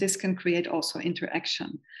society. And this can create also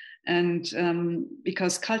interaction. And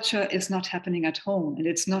because culture is not happening at home, and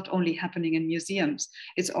it's not only happening in museums,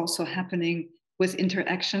 it's also happening with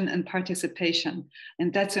interaction and participation.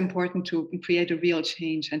 And that's important to create a real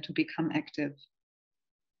change and to become active.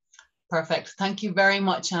 Perfect. Thank you very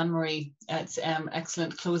much, Anja Murray. It's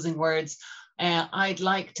excellent closing words. I'd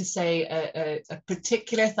like to say a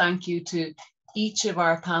particular thank you to each of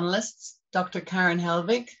our panelists, Dr. Karin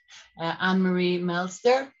Helwig, Anja Murray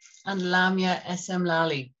Melster, and Lamya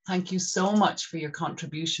Essemlali. Thank you so much for your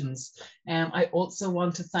contributions. I also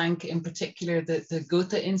want to thank in particular the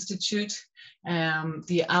Goethe-Institut,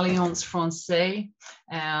 the Alliance Française,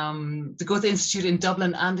 the Goethe-Institut in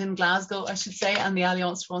Dublin and in Glasgow, I should say, and the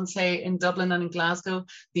Alliance Française in Dublin and in Glasgow,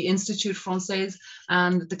 the Institut Français,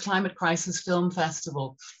 and the Climate Crisis Film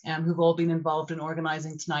Festival, who've all been involved in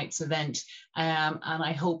organising tonight's event. And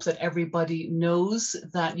I hope that everybody knows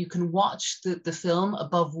that you can watch the film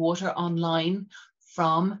Above Water online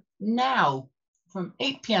from now, from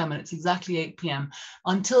 8 p.m, and it's exactly 8 p.m,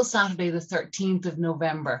 until Saturday the 13th of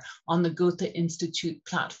November on the Goethe-Institut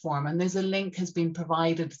platform. And there's a link has been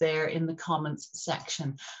provided there in the comments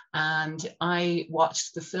section. And I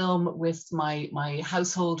watched the film with my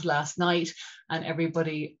household last night, and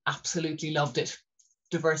everybody absolutely loved it.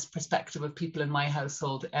 Diverse perspective of people in my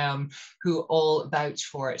household who all vouch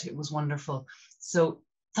for it. It was wonderful. So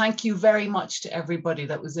thank you very much to everybody.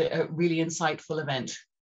 That was a really insightful event.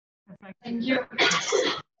 Thank you.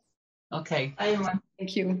 Okay.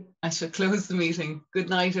 Thank you. I shall close the meeting. Good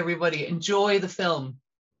night, everybody. Enjoy the film.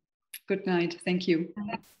 Good night. Thank you.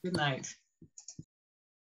 Good night.